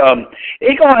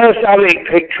ich kann es auch ein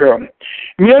picture.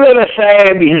 Mir will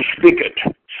sagen, wie ein Spiegel.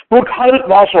 Wo kalt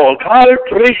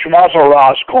frisch Wasser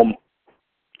rauskommt.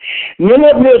 Mir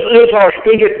ist auch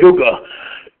Spiegel gucken.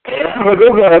 We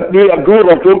gucken wie een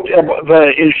goede boek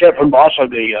in Scheppen Wasser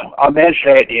gehen. Een mens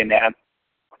leidt in dat.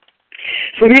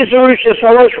 So wie soll das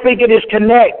Solar Speaker is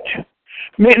connect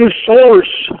mit dem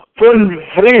Source von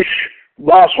frisch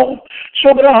Wasser.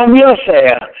 So brauchen wir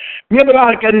sagen. Wir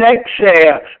brauchen connect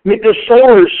sagen mit dem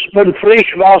Source von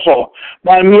frisch Wasser,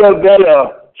 weil wir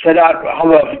wollen, so dass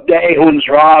wir da uns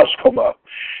rauskommen.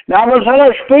 Na, was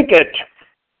Solar Speaker?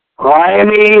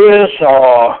 Grimy is,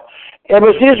 it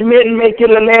was his mitten making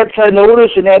the lads I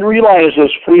notice and then realize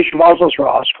this frisch Wasser's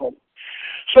rauskommen.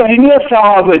 So he knew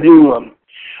how to do them.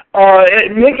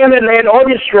 Making the lad all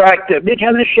distracted. We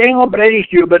can the shame of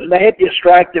you, but lad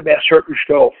distracted by certain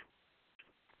stuff.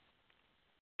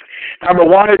 Number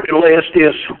one at the list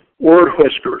is word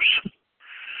whiskers.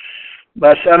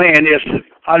 But something is,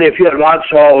 how if you had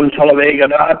lots of in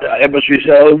television, it was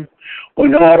so, we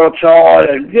know what it's all,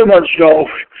 and different stuff.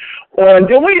 Und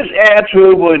du musst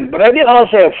erzählen, Brady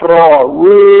has a fraud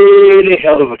really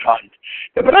hell of a time.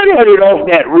 The Brady had it off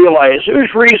that realized it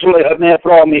was recently that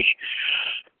from me.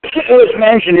 It was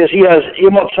mentioned as he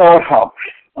must saw help.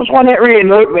 That's one that really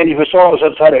note when he saw us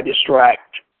outside to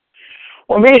distract.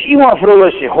 Well, maybe you want for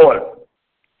us to hold.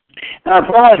 Now,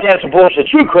 for us, that's supposed to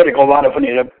be too critical about it for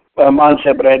the man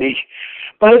said Brady.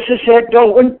 But it's just said,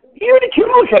 don't, even if you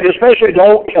look at it, especially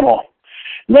don't kill him.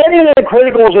 Many of the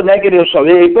criticals and negatives of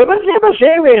it, but let's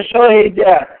say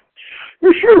that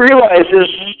you should realize this,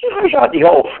 I shot the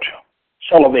hoofd.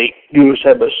 Salivate, you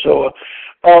said, so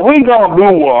we gonna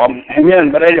do, and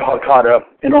then, but I had caught up,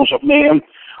 some name,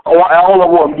 all of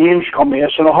our games come in,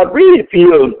 so I had really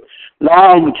feel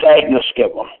long sadness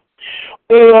given.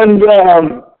 And,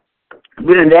 then,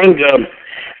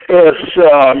 is,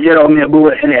 me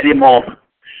move in anymore,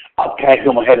 okay,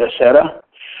 my head, etc.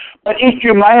 But if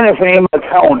you mind if I am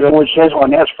account, which says on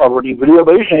that's property video,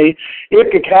 but usually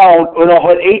if the account will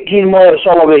have 18 more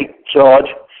salivate charge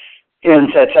in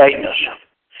that tightness.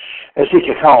 As if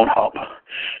you count up.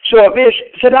 So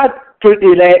that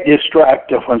pretty that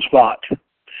distractive one spot.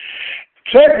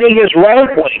 Certainly is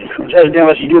rambling, says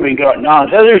never see doing got now.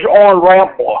 Says there's on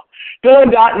ramble.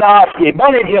 Doing that nasty,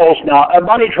 bunny trails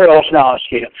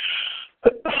nasty.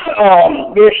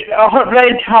 There's a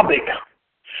very topic.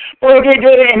 Och det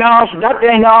är nas, det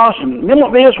är nas, det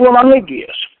måste vara så långt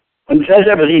lägges. Och det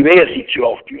säger att det är inte så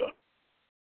ofta.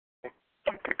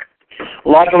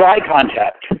 Lots of eye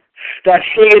contact. That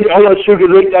shade, alla suger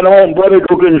likt den om, både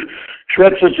du kan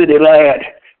svetsa till det lät.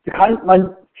 Det kan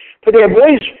man, för det är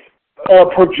boys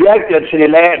projected till det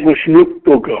lät med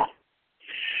snuppduggar.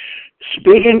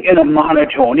 Speaking in a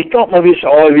monotone, jag tror man visst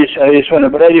always säger sådana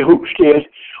bredde hopsted.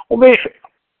 Och visst,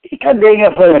 jag kan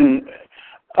tänka för en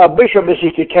bishop is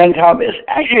he can have is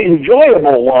actually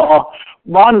enjoyable.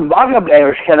 One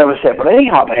vocabulary kind of a set, but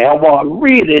anyhow,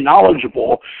 really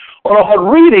knowledgeable. Or had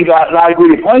really got like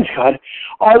really points cut.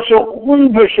 Also,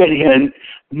 one person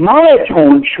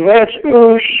monotone schwätz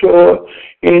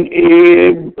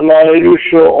in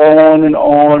on and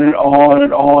on and on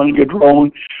and on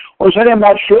gedrohen. Und so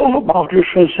not sure about this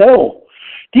himself.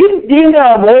 Die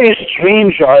voice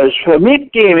change us for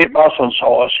mitgeben mit was uns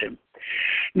aus ihm.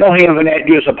 No, he even had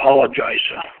to apologize.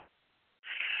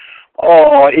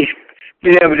 Oh,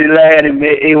 never the lad, and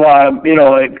he was,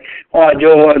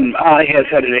 Joe and I had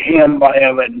said to him by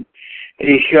him, and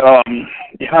he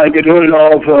had to do it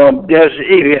all for this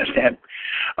EVS.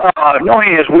 No,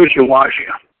 he is wishy-washy.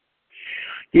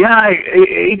 Ja,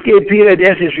 ik heb hier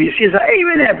dat is wie ze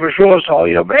even even zo zo,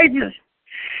 weet je.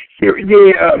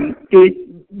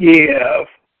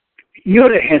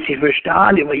 Jure haben sie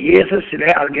verstanden, weil Jesus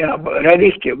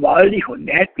predigt gewaltig und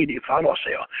nett wie die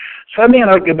Pharisäer. So haben wir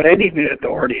noch gepredigt mit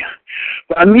Authority.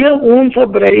 Bei mir unser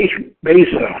Predigt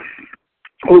besser.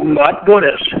 Und Gott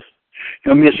Gottes.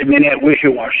 Dann müssen wir nicht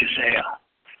wishy-washy sagen.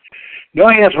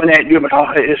 Dann ist man nicht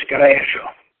überall ist gerecht.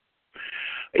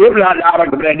 Ich habe leider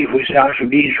gepredigt, wo ich selbst im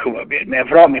Dienst gekommen bin. Meine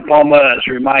Frau mit Palmer ist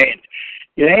remind.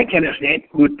 Die kann es nicht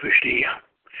gut verstehen.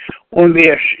 Und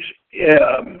wir,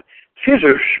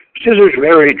 scissors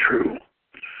very true.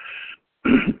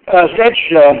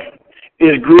 Such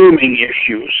is grooming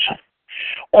issues.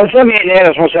 On some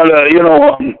areas,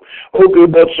 okay,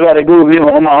 but so I go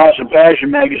on my House of Passion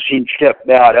magazine step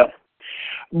about.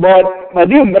 But my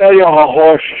dear brother,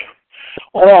 horse.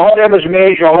 On a hot was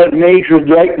major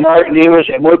Drake Martin Davis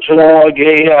and what's it all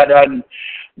gay done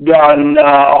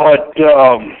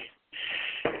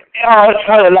it's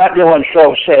kind of like doing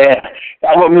so sad.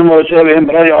 I don't remember saying,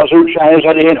 but I was Chinese.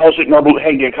 I didn't also know about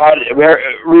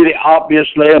very really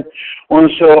obviously.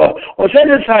 And so, what's that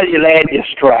inside your land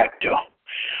distractor?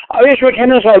 I wish we can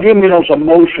give me those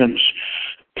emotions.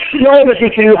 But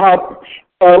if you have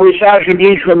research and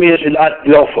needs from me is not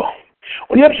beautiful.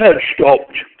 When you have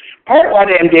stopped. Part one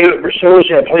of David Brasso's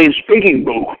playing speaking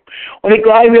book. When he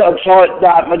got me outside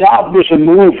that, my dad was a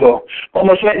mover.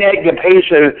 Almost said that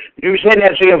you said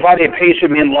that saying if I didn't pace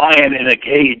him in lion in a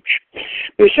cage.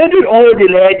 We said it only the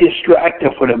lad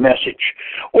distractor for the message.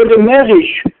 Or the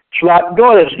message, what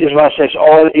God is what says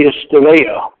all is the way.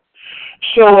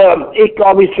 So, ik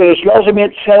ga me verslassen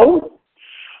met zo.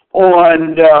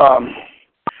 En,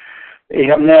 ik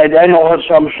heb net nog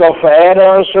some stuff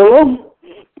verder zo.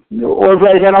 Or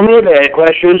vielleicht noch mehr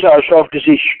questions, also dass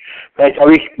ich, vielleicht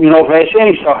habe ich, vielleicht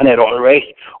sehe ich Sachen nicht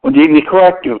already, und die mich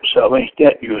correct you, so wenn ich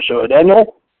das so, dann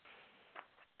noch?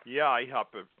 Ja, ich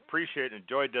habe appreciated and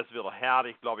enjoyed das wieder her.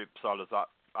 Ich glaube, ich soll das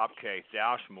abkriegen,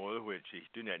 erstmal, which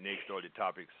ich tue nicht nächstes all die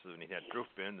Topics, wenn ich nicht drauf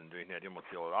bin, dann tue ich nicht immer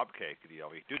so abkriegen,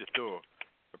 aber ich tue das so.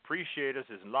 Appreciate it,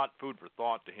 there's a lot of food for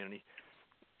thought to him. Ich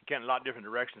kann in a lot of different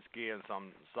directions gehen,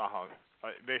 some Sachen,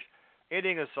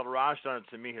 anything is so rational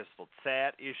to me is a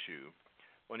sad issue.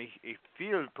 When he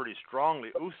feels pretty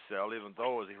strongly usel, even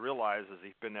though as he realizes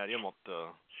he's been that immort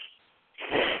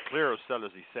clear cell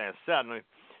as he says sad.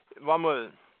 One more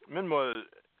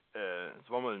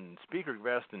speaker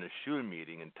gewesen in a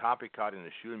Schulmeeting, and topic had in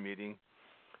a Schulmeeting,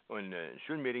 und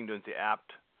Schulmeeting doing the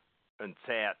apt and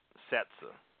sad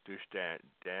Sätze. Dus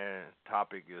der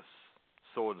topic is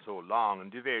so and so long,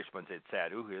 and die weiß man seit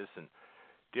sad is, and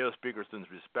deel speakers doen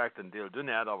respect en deel doen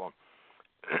het, aber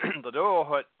daardoor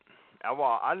had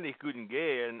var aldrig goed en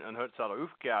gehen en had sig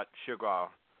opgået sogar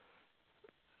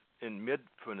en midt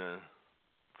van en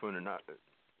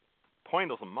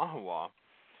pointer som machen var.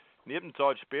 Neben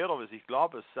Zeit später, was ich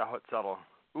glaube, es hat sich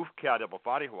aufgehört, aber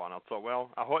fertig war. Und er sagt, well,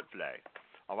 hat vielleicht.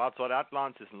 Aber er sagt,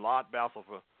 Atlant ist ein lot besser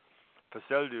für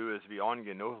Seldu, als wie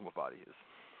angehen, noch fertig ist.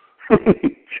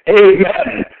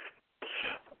 Amen.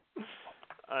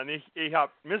 Und ich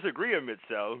habe misagreed mit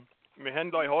Sel. Wir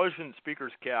haben gleich heute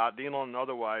Speakers gehabt, die und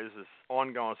otherwise ist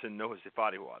angegangen sind, noch als sie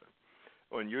fertig waren.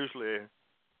 Und usually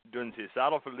tun sie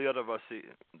selber verlieren, was sie,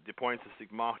 die Points, die sie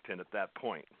gemacht haben at that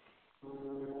point.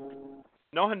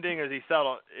 Noch ein Ding, das ich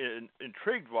selber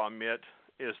intrigued war mit,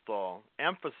 ist der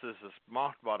Emphasis, das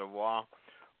gemacht worden war,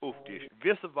 auf die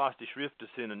Wissen, was die Schriften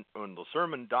sind und der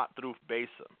Sermon dort drauf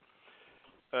base.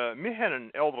 Wir haben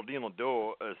einen älteren Diener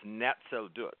da, als nicht so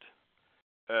tut.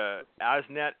 Als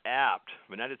nicht apt,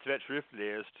 wenn er die zweite Schrift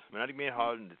liest, wenn er die mehr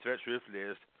halten, die zweite Schrift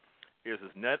liest, ist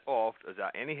es nicht oft, als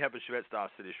er eine habe schwätzt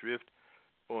aus die Schrift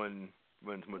und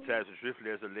wenn es mit der Schrift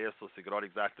liest, liest er sie gerade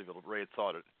exakt wie der Red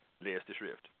sagt, liest die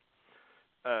Schrift.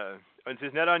 Und es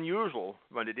ist nicht unusual,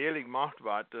 wenn die Daily gemacht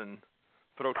wird, dann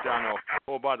fragt er noch,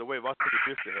 oh, by the way, was für die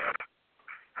Schrift hat.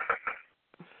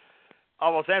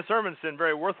 Aber seine Sermons sind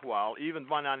very worthwhile, even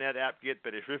wenn er nicht abgeht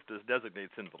bei der Schrift, das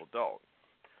designated sind für den Tag.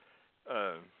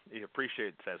 Ich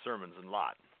appreciate seine Sermons a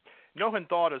lot. Noch ein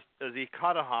Thought, als ich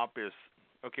gerade habe, ist,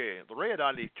 okay, der Red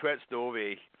hat die Twets da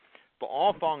weg,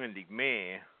 beanfangen die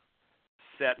mehr,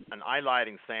 set an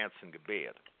einleiting Satz in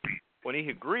Gebet. Und ich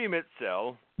agree mit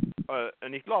Sel,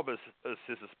 und ich glaube, es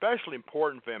ist especially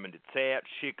important für ihn, die Zeit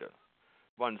schicken.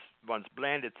 Wenn es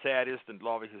blende Zeit ist, dann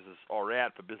glaube ich, ist es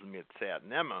alright für ein bisschen mehr Zeit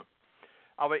nehmen.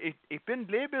 Aber ich bin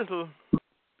ein bisschen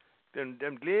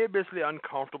dem blev bisschen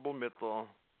uncomfortable mit der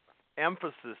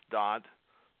emphasis dort,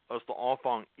 als der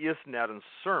Anfang ist nicht ein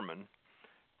Sermon.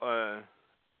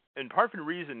 And part of the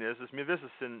reason is mir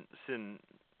wissen sin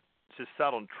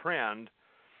set on trend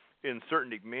in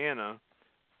certain manner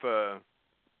für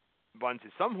wenn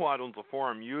sie somewhat unsere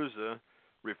Form use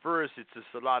refers it to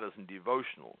salat as a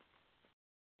devotional.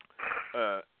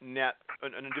 Net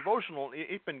een devotional,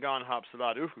 ik ben gaan heb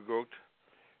salat uitgegokt.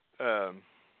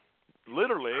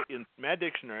 Literally in my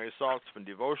dictionary, salts from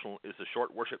devotional is a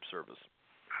short worship service.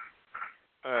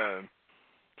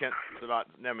 Kent salat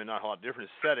nemmen not a different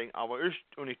setting. Aber eerst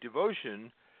unig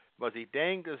devotion, was ik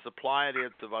denk is applied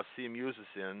it to was sie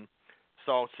uses in,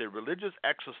 salts a religious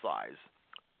exercise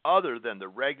other than the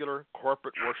regular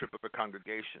corporate worship of a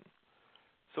congregation.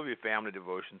 So wie family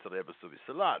devotion, so hebben so wie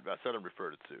salat, wat I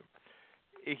referred to.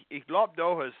 Ik glaube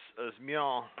doch, as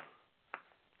mir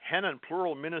Hennen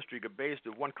plural ministry gebased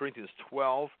of 1 Corinthians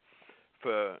 12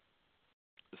 für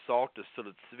sagt, es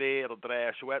sollen 2 oder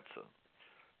 3 schwätzen.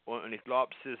 Und ich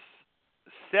glaube, es ist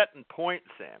set and point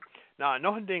sein. Now,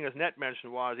 noch ein Ding, das nicht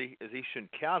mentioned war, als ich schon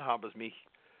gehört habe, es mich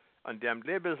an dem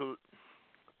ein bisschen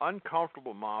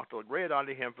uncomfortable macht, oder great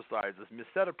only emphasizes, mir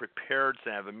set up prepared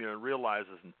sein, wenn mir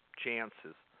realizes and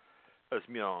chances, as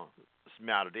mir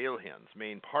smarter deal hin,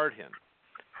 main part hin.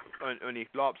 Und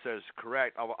ich glaube, es ist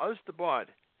correct, aber als dabei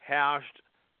herrscht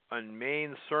ein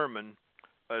main sermon,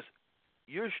 as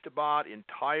just about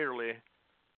entirely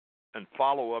and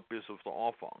follow-up is of the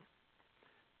Anfang.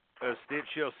 Es det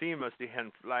shall seem as die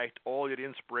haben vielleicht all ihre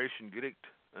Inspiration gekriegt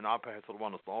und abhängig von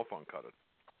wann es der Anfang hattet.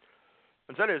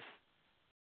 Und das ist,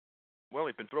 well,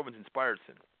 ich bin froh, wenn sie inspired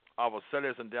sind, aber das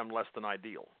ist in dem less than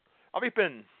ideal. Aber ich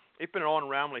bin on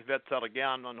around, ich werde es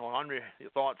again, und noch andere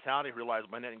thoughts haben, ich realize,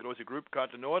 man nicht eine große Gruppe kann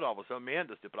know it, aber so mehr,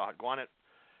 dass die braucht gar nicht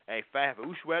fach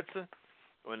ausschwätzen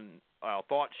und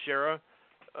thoughts share,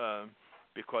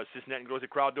 because es ist nicht eine große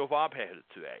Crowd doof abhält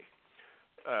today.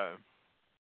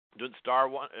 Don't star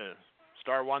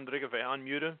one drücken für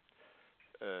unmute,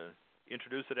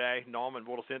 introduce today, Norman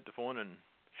wurde sent the phone and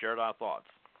shared our thoughts.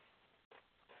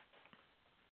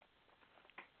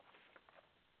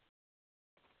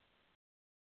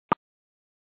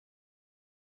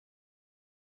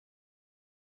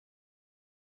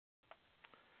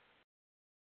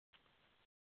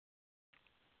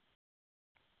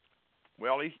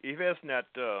 Well, ich weiß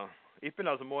nicht, ich bin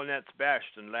also mal nicht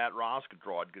bashed und laat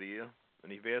rausgedraht gerade.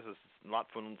 Und ich weiß, es ist ein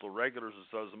Lot von unseren Regulars, es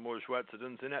ist also mal schwätze,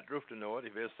 sind sie nicht drauf zu know.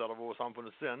 Ich weiß, dass wo es haben von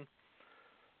der Sinn.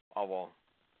 Aber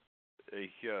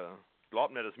ich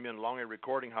glaube nicht, dass wir eine lange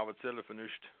Recording haben, erzählen von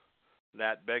nicht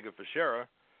laat beggen für Share.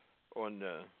 Und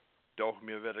doch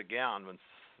mir wieder gern,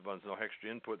 wenn es noch extra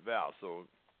Input wäre. So,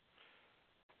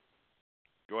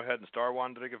 go ahead and star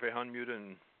one drücken für unmute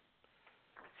und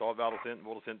so wer das hinten,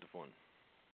 wo das hinten von.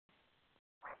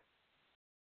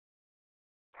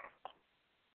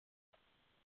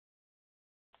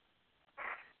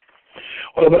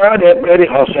 Och bra det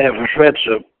har sig för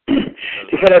Schweiz.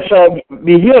 Det kan jag säga,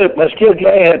 vi gör med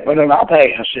stillglädje på den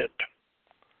avhängen sätt.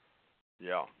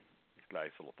 Ja,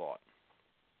 gleich so thought.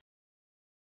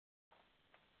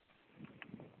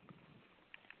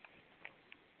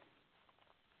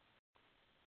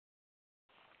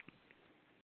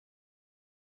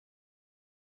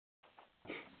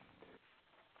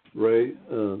 Ray,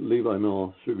 Levi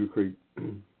Mill, Sugar Creek.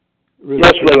 Really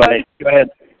yes, Levi, go ahead.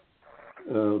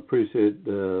 Appreciate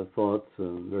the thoughts,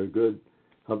 very good.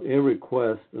 Have a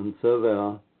request and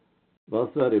server, was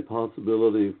that a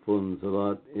possibility from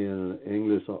Zavat in an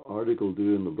English article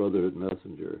due in the Brotherhood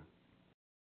Messenger?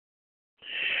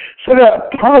 Så det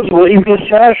är possible i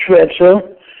vissa Schweizer,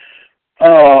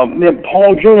 med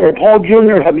Paul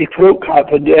Jr. har vi frågat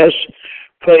på det,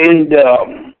 för en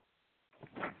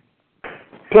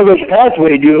Privileged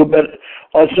Pathway do, but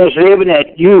also even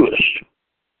at used.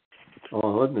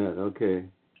 Oh, wasn't it? Okay.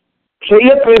 So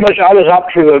you're pretty much alles up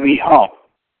to we have.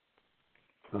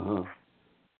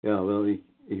 Yeah, well,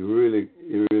 he really,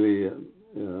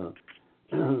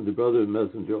 the Brother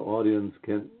Messenger audience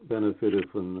can benefit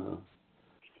from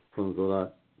a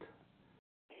lot,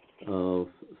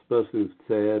 especially with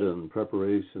sad and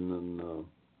preparation, and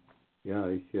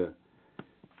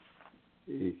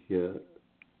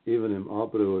even im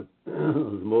Abro,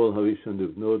 as Mol habe ich schon die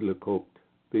Gnade geguckt,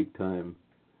 big time,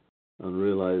 and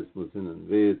realized was in a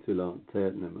way too long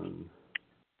Zeit nehmen.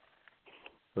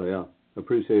 So yeah,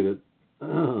 appreciate it.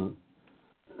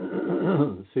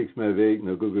 Six my weg,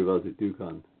 now Google was ich do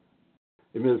kann.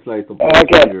 It means like the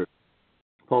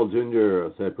Paul Jr.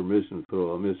 said permission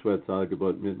for a Miss Sweat talk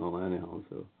about midnight anyhow,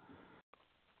 so.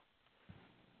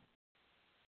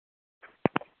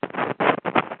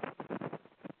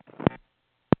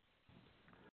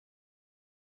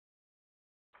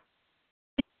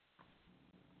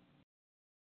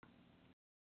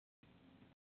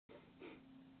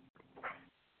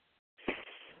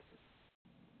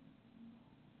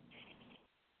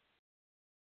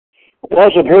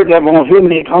 Was I've heard that one of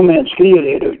many comments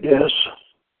created, yes.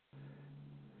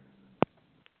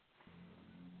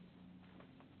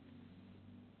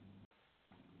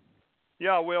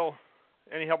 Yeah, well,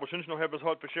 any help with no help us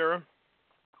hot for Shara?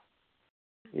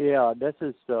 Yeah, this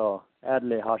is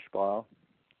Adley Hoshball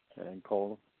and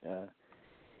Cole.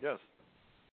 Yes.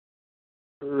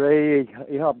 Ray,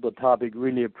 you have the topic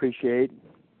really appreciate,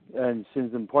 and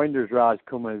since the pointers ras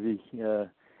kommer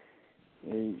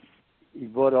I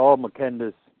både all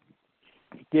McKendas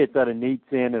get that a neat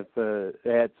sen of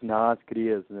that's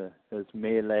naskri as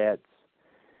mail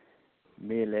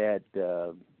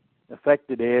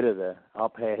affected it of the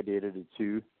uphead it of the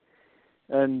two.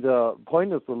 And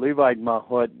point of the Levite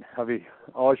Mahut have I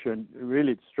also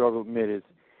really struggled with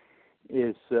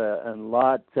is a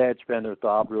lot such better the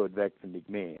abroad vexen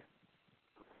me.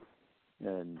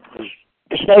 And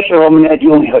especially when that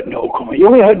you only had no comment. You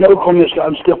only had no comments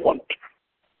on different.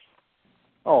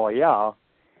 Oh yeah.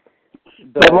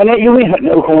 But when you only had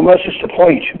no comments, that's just the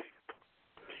point.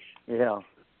 Yeah.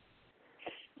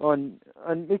 And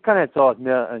we kind of thought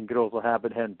me and girls will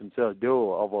happen hen themselves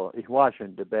do over ich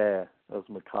wasn't the bear as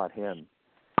my cat hen.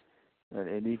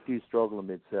 And he do struggle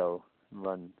with so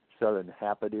when selling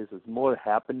happen is more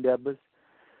happen debus.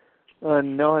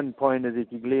 And no point is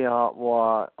that you glee out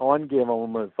what on game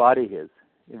on my body is.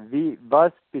 The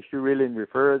bus we should really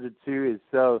refer it to is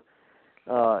so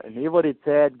and he what it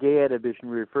said get a bit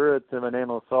referred to my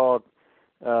name sort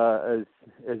as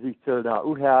he said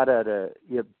now had at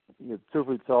you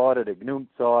zoveel thought at a gnum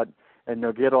thought and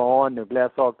no get on no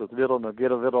glass off the little no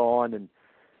get a little on and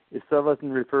is so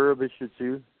wasn't refurbished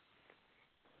to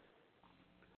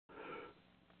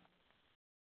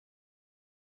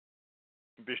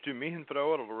Bist du mich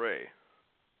Frau oder Ray?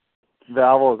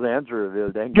 That was the answer of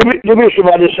it, then. Give me some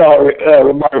of this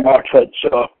remark about it,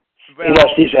 so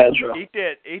that's his answer. Ich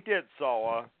did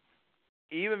so,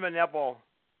 even wenn aber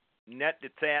net die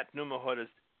Zeit nummer hat,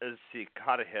 als sie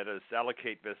gerade hätte, es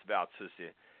allocate bis wert zu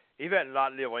sein. Ich werde ein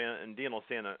Lot lieber in dieser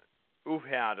Szene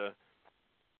aufhören,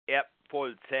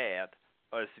 voll Zeit,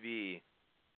 als wie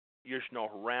just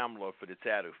noch Ramler für die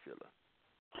Zeit auffüllen.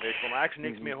 Wenn man actually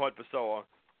nichts mehr hat, so,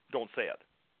 don't say it.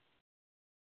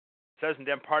 Says in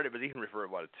them part of it, you can refer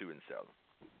about it to himself.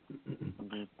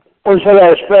 Und so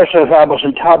that especially if I was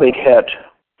in topic head.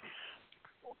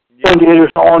 Yeah. And it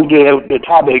is on the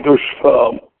topic is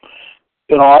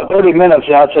 30 minutes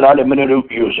outside I minute to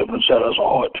use it instead of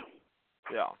all it.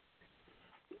 Yeah.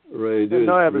 Ray, do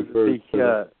no,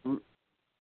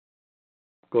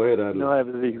 go ahead, Adler. No, I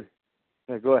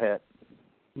have go ahead.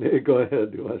 Go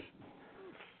ahead, Josh.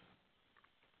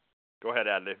 Go ahead,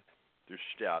 Adley. Du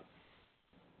start.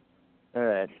 All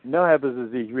right. No, I was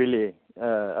really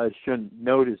I shouldn't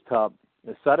notice top.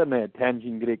 Sada med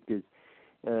attention gekriegt is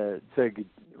til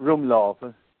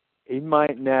rumlaufen. Ich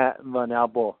meint not wenn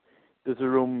aber das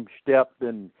rumstirbt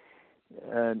und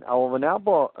aber wenn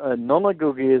aber none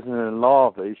go gewesen in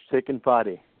love is sick and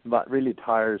fatty, but really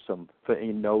tiresome for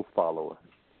a no follower.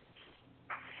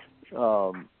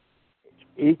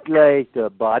 Ich like the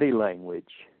body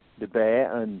language, the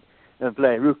bear and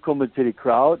vielleicht rückkommen to the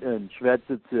crowd and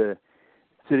schwätze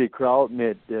to the crowd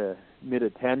mit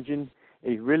attention.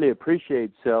 I really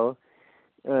appreciate so.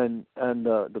 And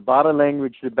the body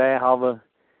language dabei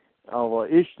aber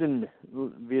ich den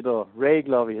wieder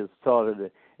Regler wie es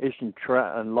startet ich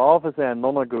ein Laufe sein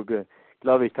noch gucke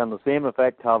glaube ich kann the same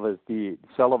effect haben als die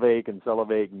Selvig und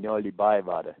all die bei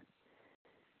waren.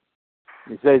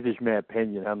 Ich sage sich my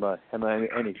opinion haben wir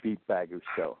any feedback or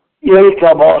so. Yeah, ich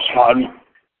glaube auch schon.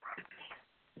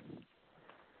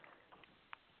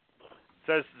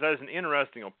 Says an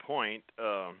interesting point.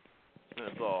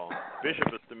 So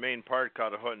Bishop is the main part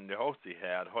caught of Hutton the host he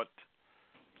had.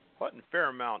 Hutton fair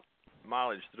amount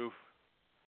mileage through.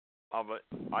 But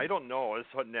I don't know.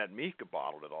 It's Hutton that Mika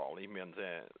bottled at all. He means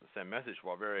the message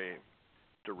was very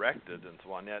directed and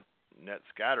so on net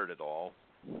scattered at all.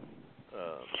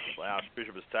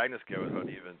 Bishop is Tagnus gave it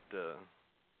even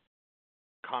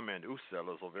comment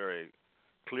Ussel is a very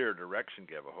clear direction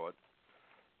gave a Hut.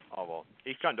 Aber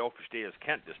ich kann doch verstehen, es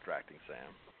kennt distracting, Sam.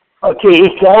 Okay,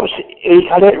 ich glaube, ich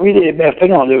kann nicht really mehr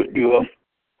Finger durch.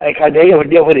 Ich kann nicht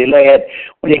über die Leute.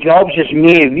 Und ich glaube, es ist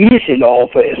mehr wie sie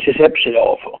laufen, als sie selbst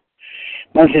laufen.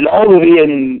 Man sie laufen wie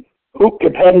ein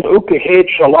aufgepennt,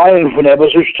 aufgehetzt, allein von der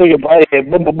Besitzerin bei,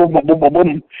 bum, bum, bum, bum, bum,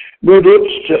 bum. Nur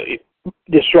das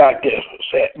distracted,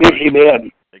 wie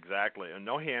werden. Exactly. And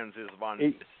no hands is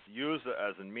one used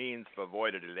as a means for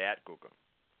avoiding the lat gucken.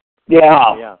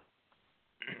 Ja. Yeah.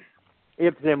 Ich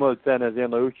habe mal gesehen, als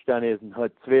in der Utstand ist und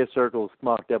hat 2 Circles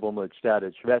gemacht, aber mal statt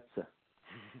schwätzen.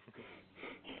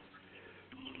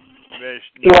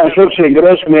 Ivan Schultze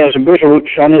groß mehr ein bisschen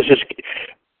schon ist es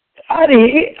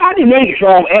die links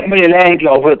om et med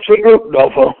landlover,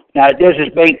 trykkellover. Nou, dit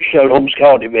is beetje zo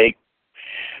omschouwd week.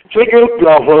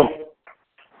 Trykkellover,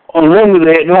 en longen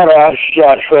de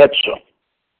Noord-Afrika Schweizer.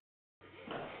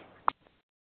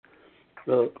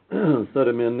 So, so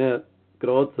I mean, that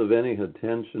grad så wenig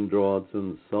attention draws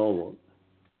in Salvat.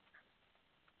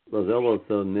 Was alles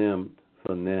så nämnt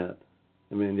för nät.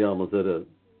 I mean, ja, man säger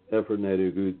effort när det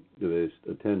är god, du vet,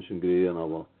 attention grejen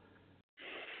av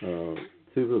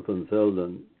typer från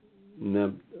selden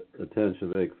nämnt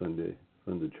attention väck från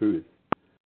the truth.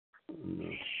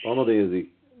 Andra är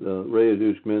Ray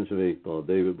Dusk mentioned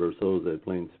David Bersoza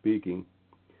plain speaking.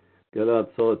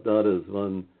 Galat sa att det är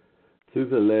van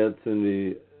typer lät som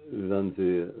when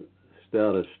ze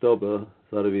started stoppen,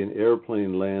 so that we an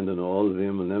airplane land and all of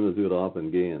them, and then we do it up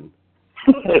and gain.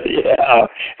 Yeah,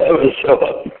 that was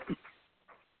so.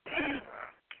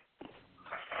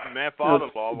 My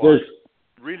father-in-law was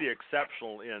really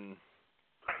exceptional in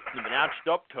when that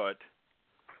stopped it,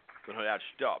 when that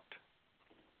stopped.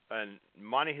 And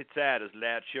money had said as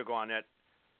lad she go on that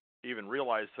even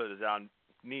realized that his own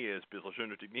knee is because schön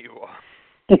die knee war.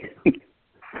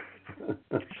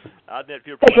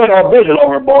 That's what our business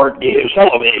overboard is,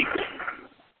 Sullivan.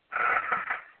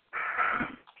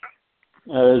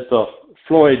 Så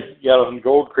Floyd Gallagher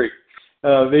Gold Creek.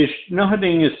 Hvis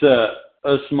någonting är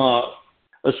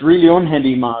as really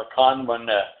unhandy man kan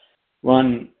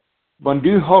when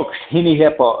du högst hinny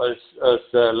heppa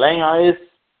as länge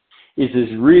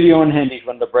is really unhandy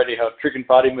when the bready har trick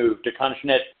body move the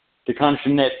conscinet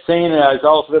saying as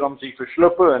also vid om sig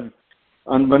försluppe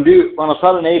and when a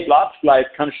sudden a blocks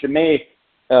bleibt kannst du med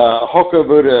hocka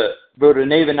würde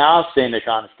neben aussehen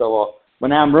kannst aber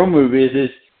when I'm remove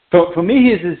is for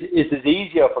me is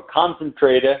easier for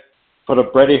concentrator for the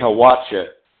bready har watcher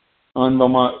and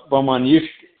when man just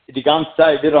die ganze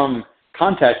Zeit wieder am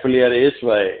Kontakt verlieren ist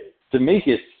weil to me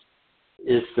is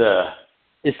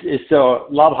so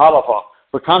lot harder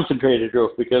for concentrated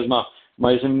growth because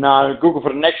my is now Google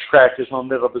for the next practice man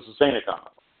nicht ob es so sein kann.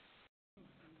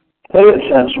 That makes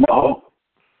sense, Mo.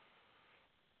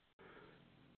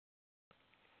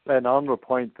 Another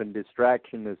point from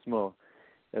distraction is more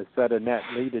as said and that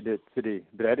leaded it to the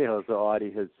Bredehus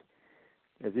Audi has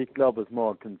as ich glaube is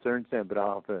more concerned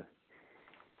about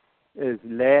is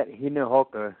let hinne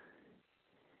hocker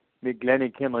with Glenny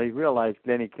Kimmel. He realized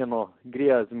Glenny Kimmel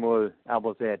grias more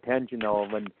able to attention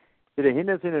of when the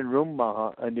hinnes in a room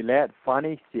and the let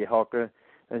funny see hocker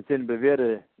and sin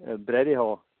bewirde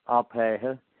Bredehus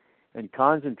abhängen and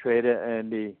concentrated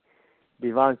and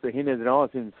the ones that hinnes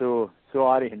raus in so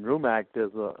are in room act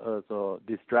as a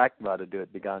distract about to do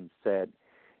it began said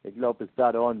ich glaube it's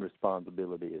that own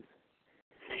responsibility is.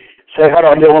 Så här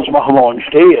har det oss machen on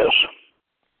stairs.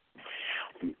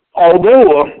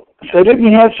 Although so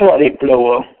didn't have so a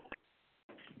blower.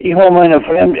 I har en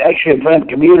friend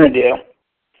community.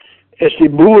 It's the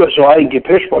boer så I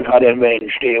Pittsburgh hade en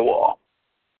väg stair.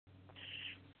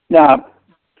 Now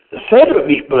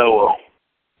Federal blower.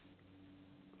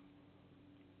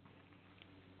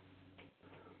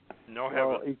 No,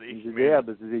 ja,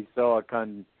 das ist so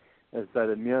kann es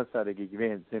da mir sage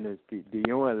gewesen sind es die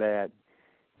junge lad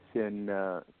sind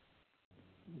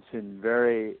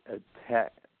very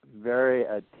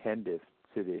attentive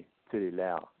to the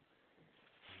law.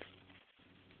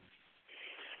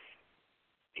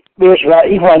 Vet vad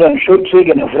I har en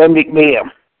skjutsägen främlig med.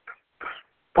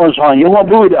 Och så han junge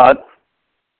boer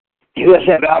you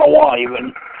said I don't want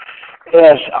even.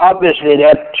 Yes, obviously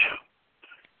that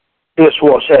this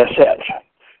was said.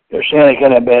 They're saying it's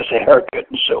gonna be a haircut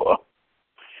and so.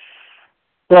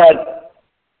 But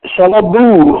sell a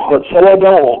boo or sell a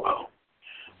dog.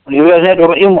 You guys had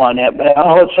to in on that, but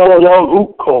I heard sell a dog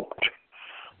uppkokt.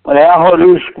 Men jag har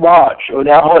du squash och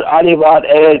jag har aldrig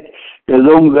varit det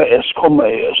långa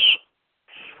eskommes.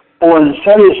 Och en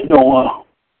säljs några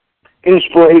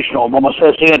inspirational, vad man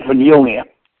säger sen från Junge.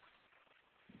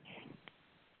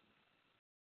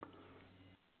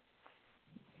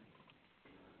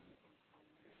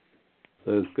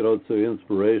 So it's got so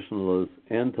inspirational as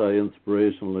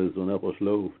anti-inspirationalism that was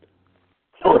loved.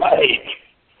 Right.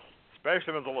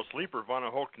 Especially when the sleeper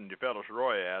van hooked in the Fellows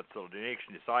Roy at so the next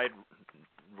side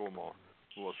room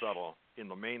will settle in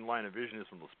the main line of vision is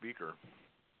from the speaker.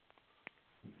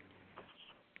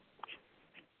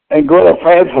 En goede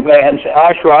vriend van mij en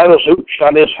actually I was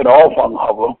uitgestaan is voor de opvang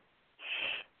hebben.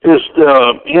 Dus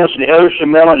eerst de eerste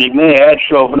melon die mij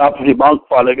uitschoof vanaf die bank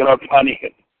vallen en ook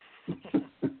panieken.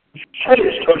 That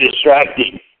is so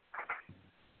distracting.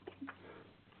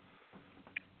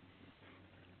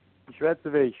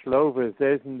 Schwetzerweg Schlove,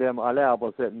 setzen dem alle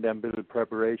aber setzen dem bisschen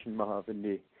Preparation machen, wenn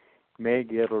die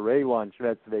Mege oder Raywan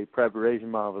Schwetzerweg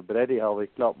Preparation machen für Brady, aber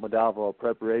ich glaube, man darf auch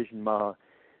Preparation machen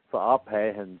für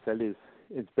Abhängen, soll es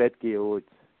ins Bett gehen.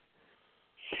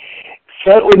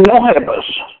 Så og nog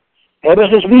Ebbers.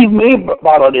 Ebbers is wie med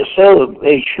bara det selv,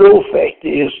 det slåfægt,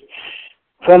 det er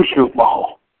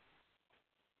fremslutmager.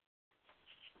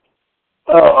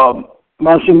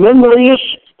 Man ser mindres,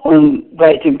 und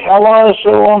bei dem Keller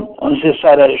so, und es ist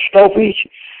halt stoffig,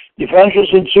 die Fenster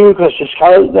sind zu, es ist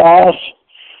kalt da. Es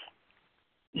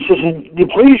ist ein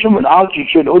Depletion mit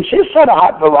Oxygen, und es ist halt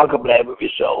hart verwackelt bleiben,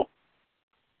 wie so.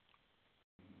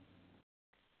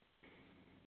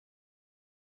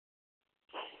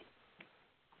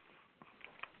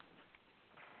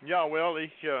 Yeah, well,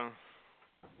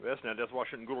 that's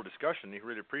Washington good discussion. He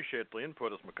really appreciate the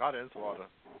input as McCartan, so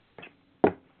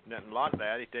net a lot of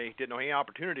that. He didn't know any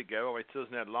opportunity to go. It says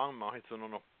net long, it's on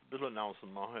a little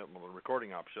announcement, a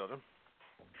recording up shut. And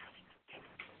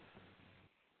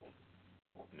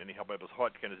then he helped us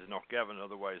hot, kind of not Gavin,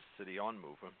 otherwise city on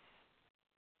moving.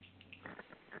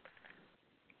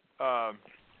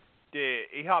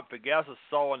 Ich habe vergessen,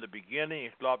 so in the beginning,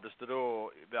 ich glaube, das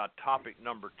war topic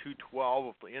number 212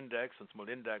 of the index, since my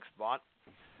index bought.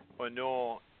 Und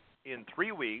now, in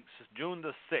 3 weeks, June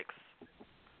the 6th,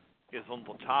 is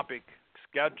unser topic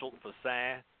scheduled for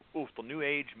say of the New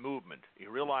Age movement. Ich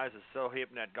realize it's so hip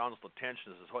net ganz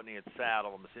attention, es ist heute nicht sad,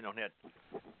 aber wir sind noch nicht,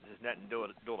 es ist nicht ein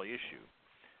dolle issue.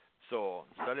 So,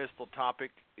 that is the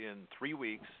topic in 3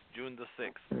 weeks, June the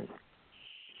 6th,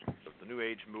 of the New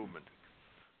Age movement.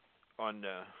 Und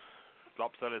ich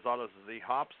glaube, das ist alles, was ich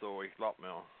habe, so ich glaube,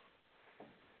 mir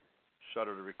shut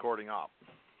the recording up.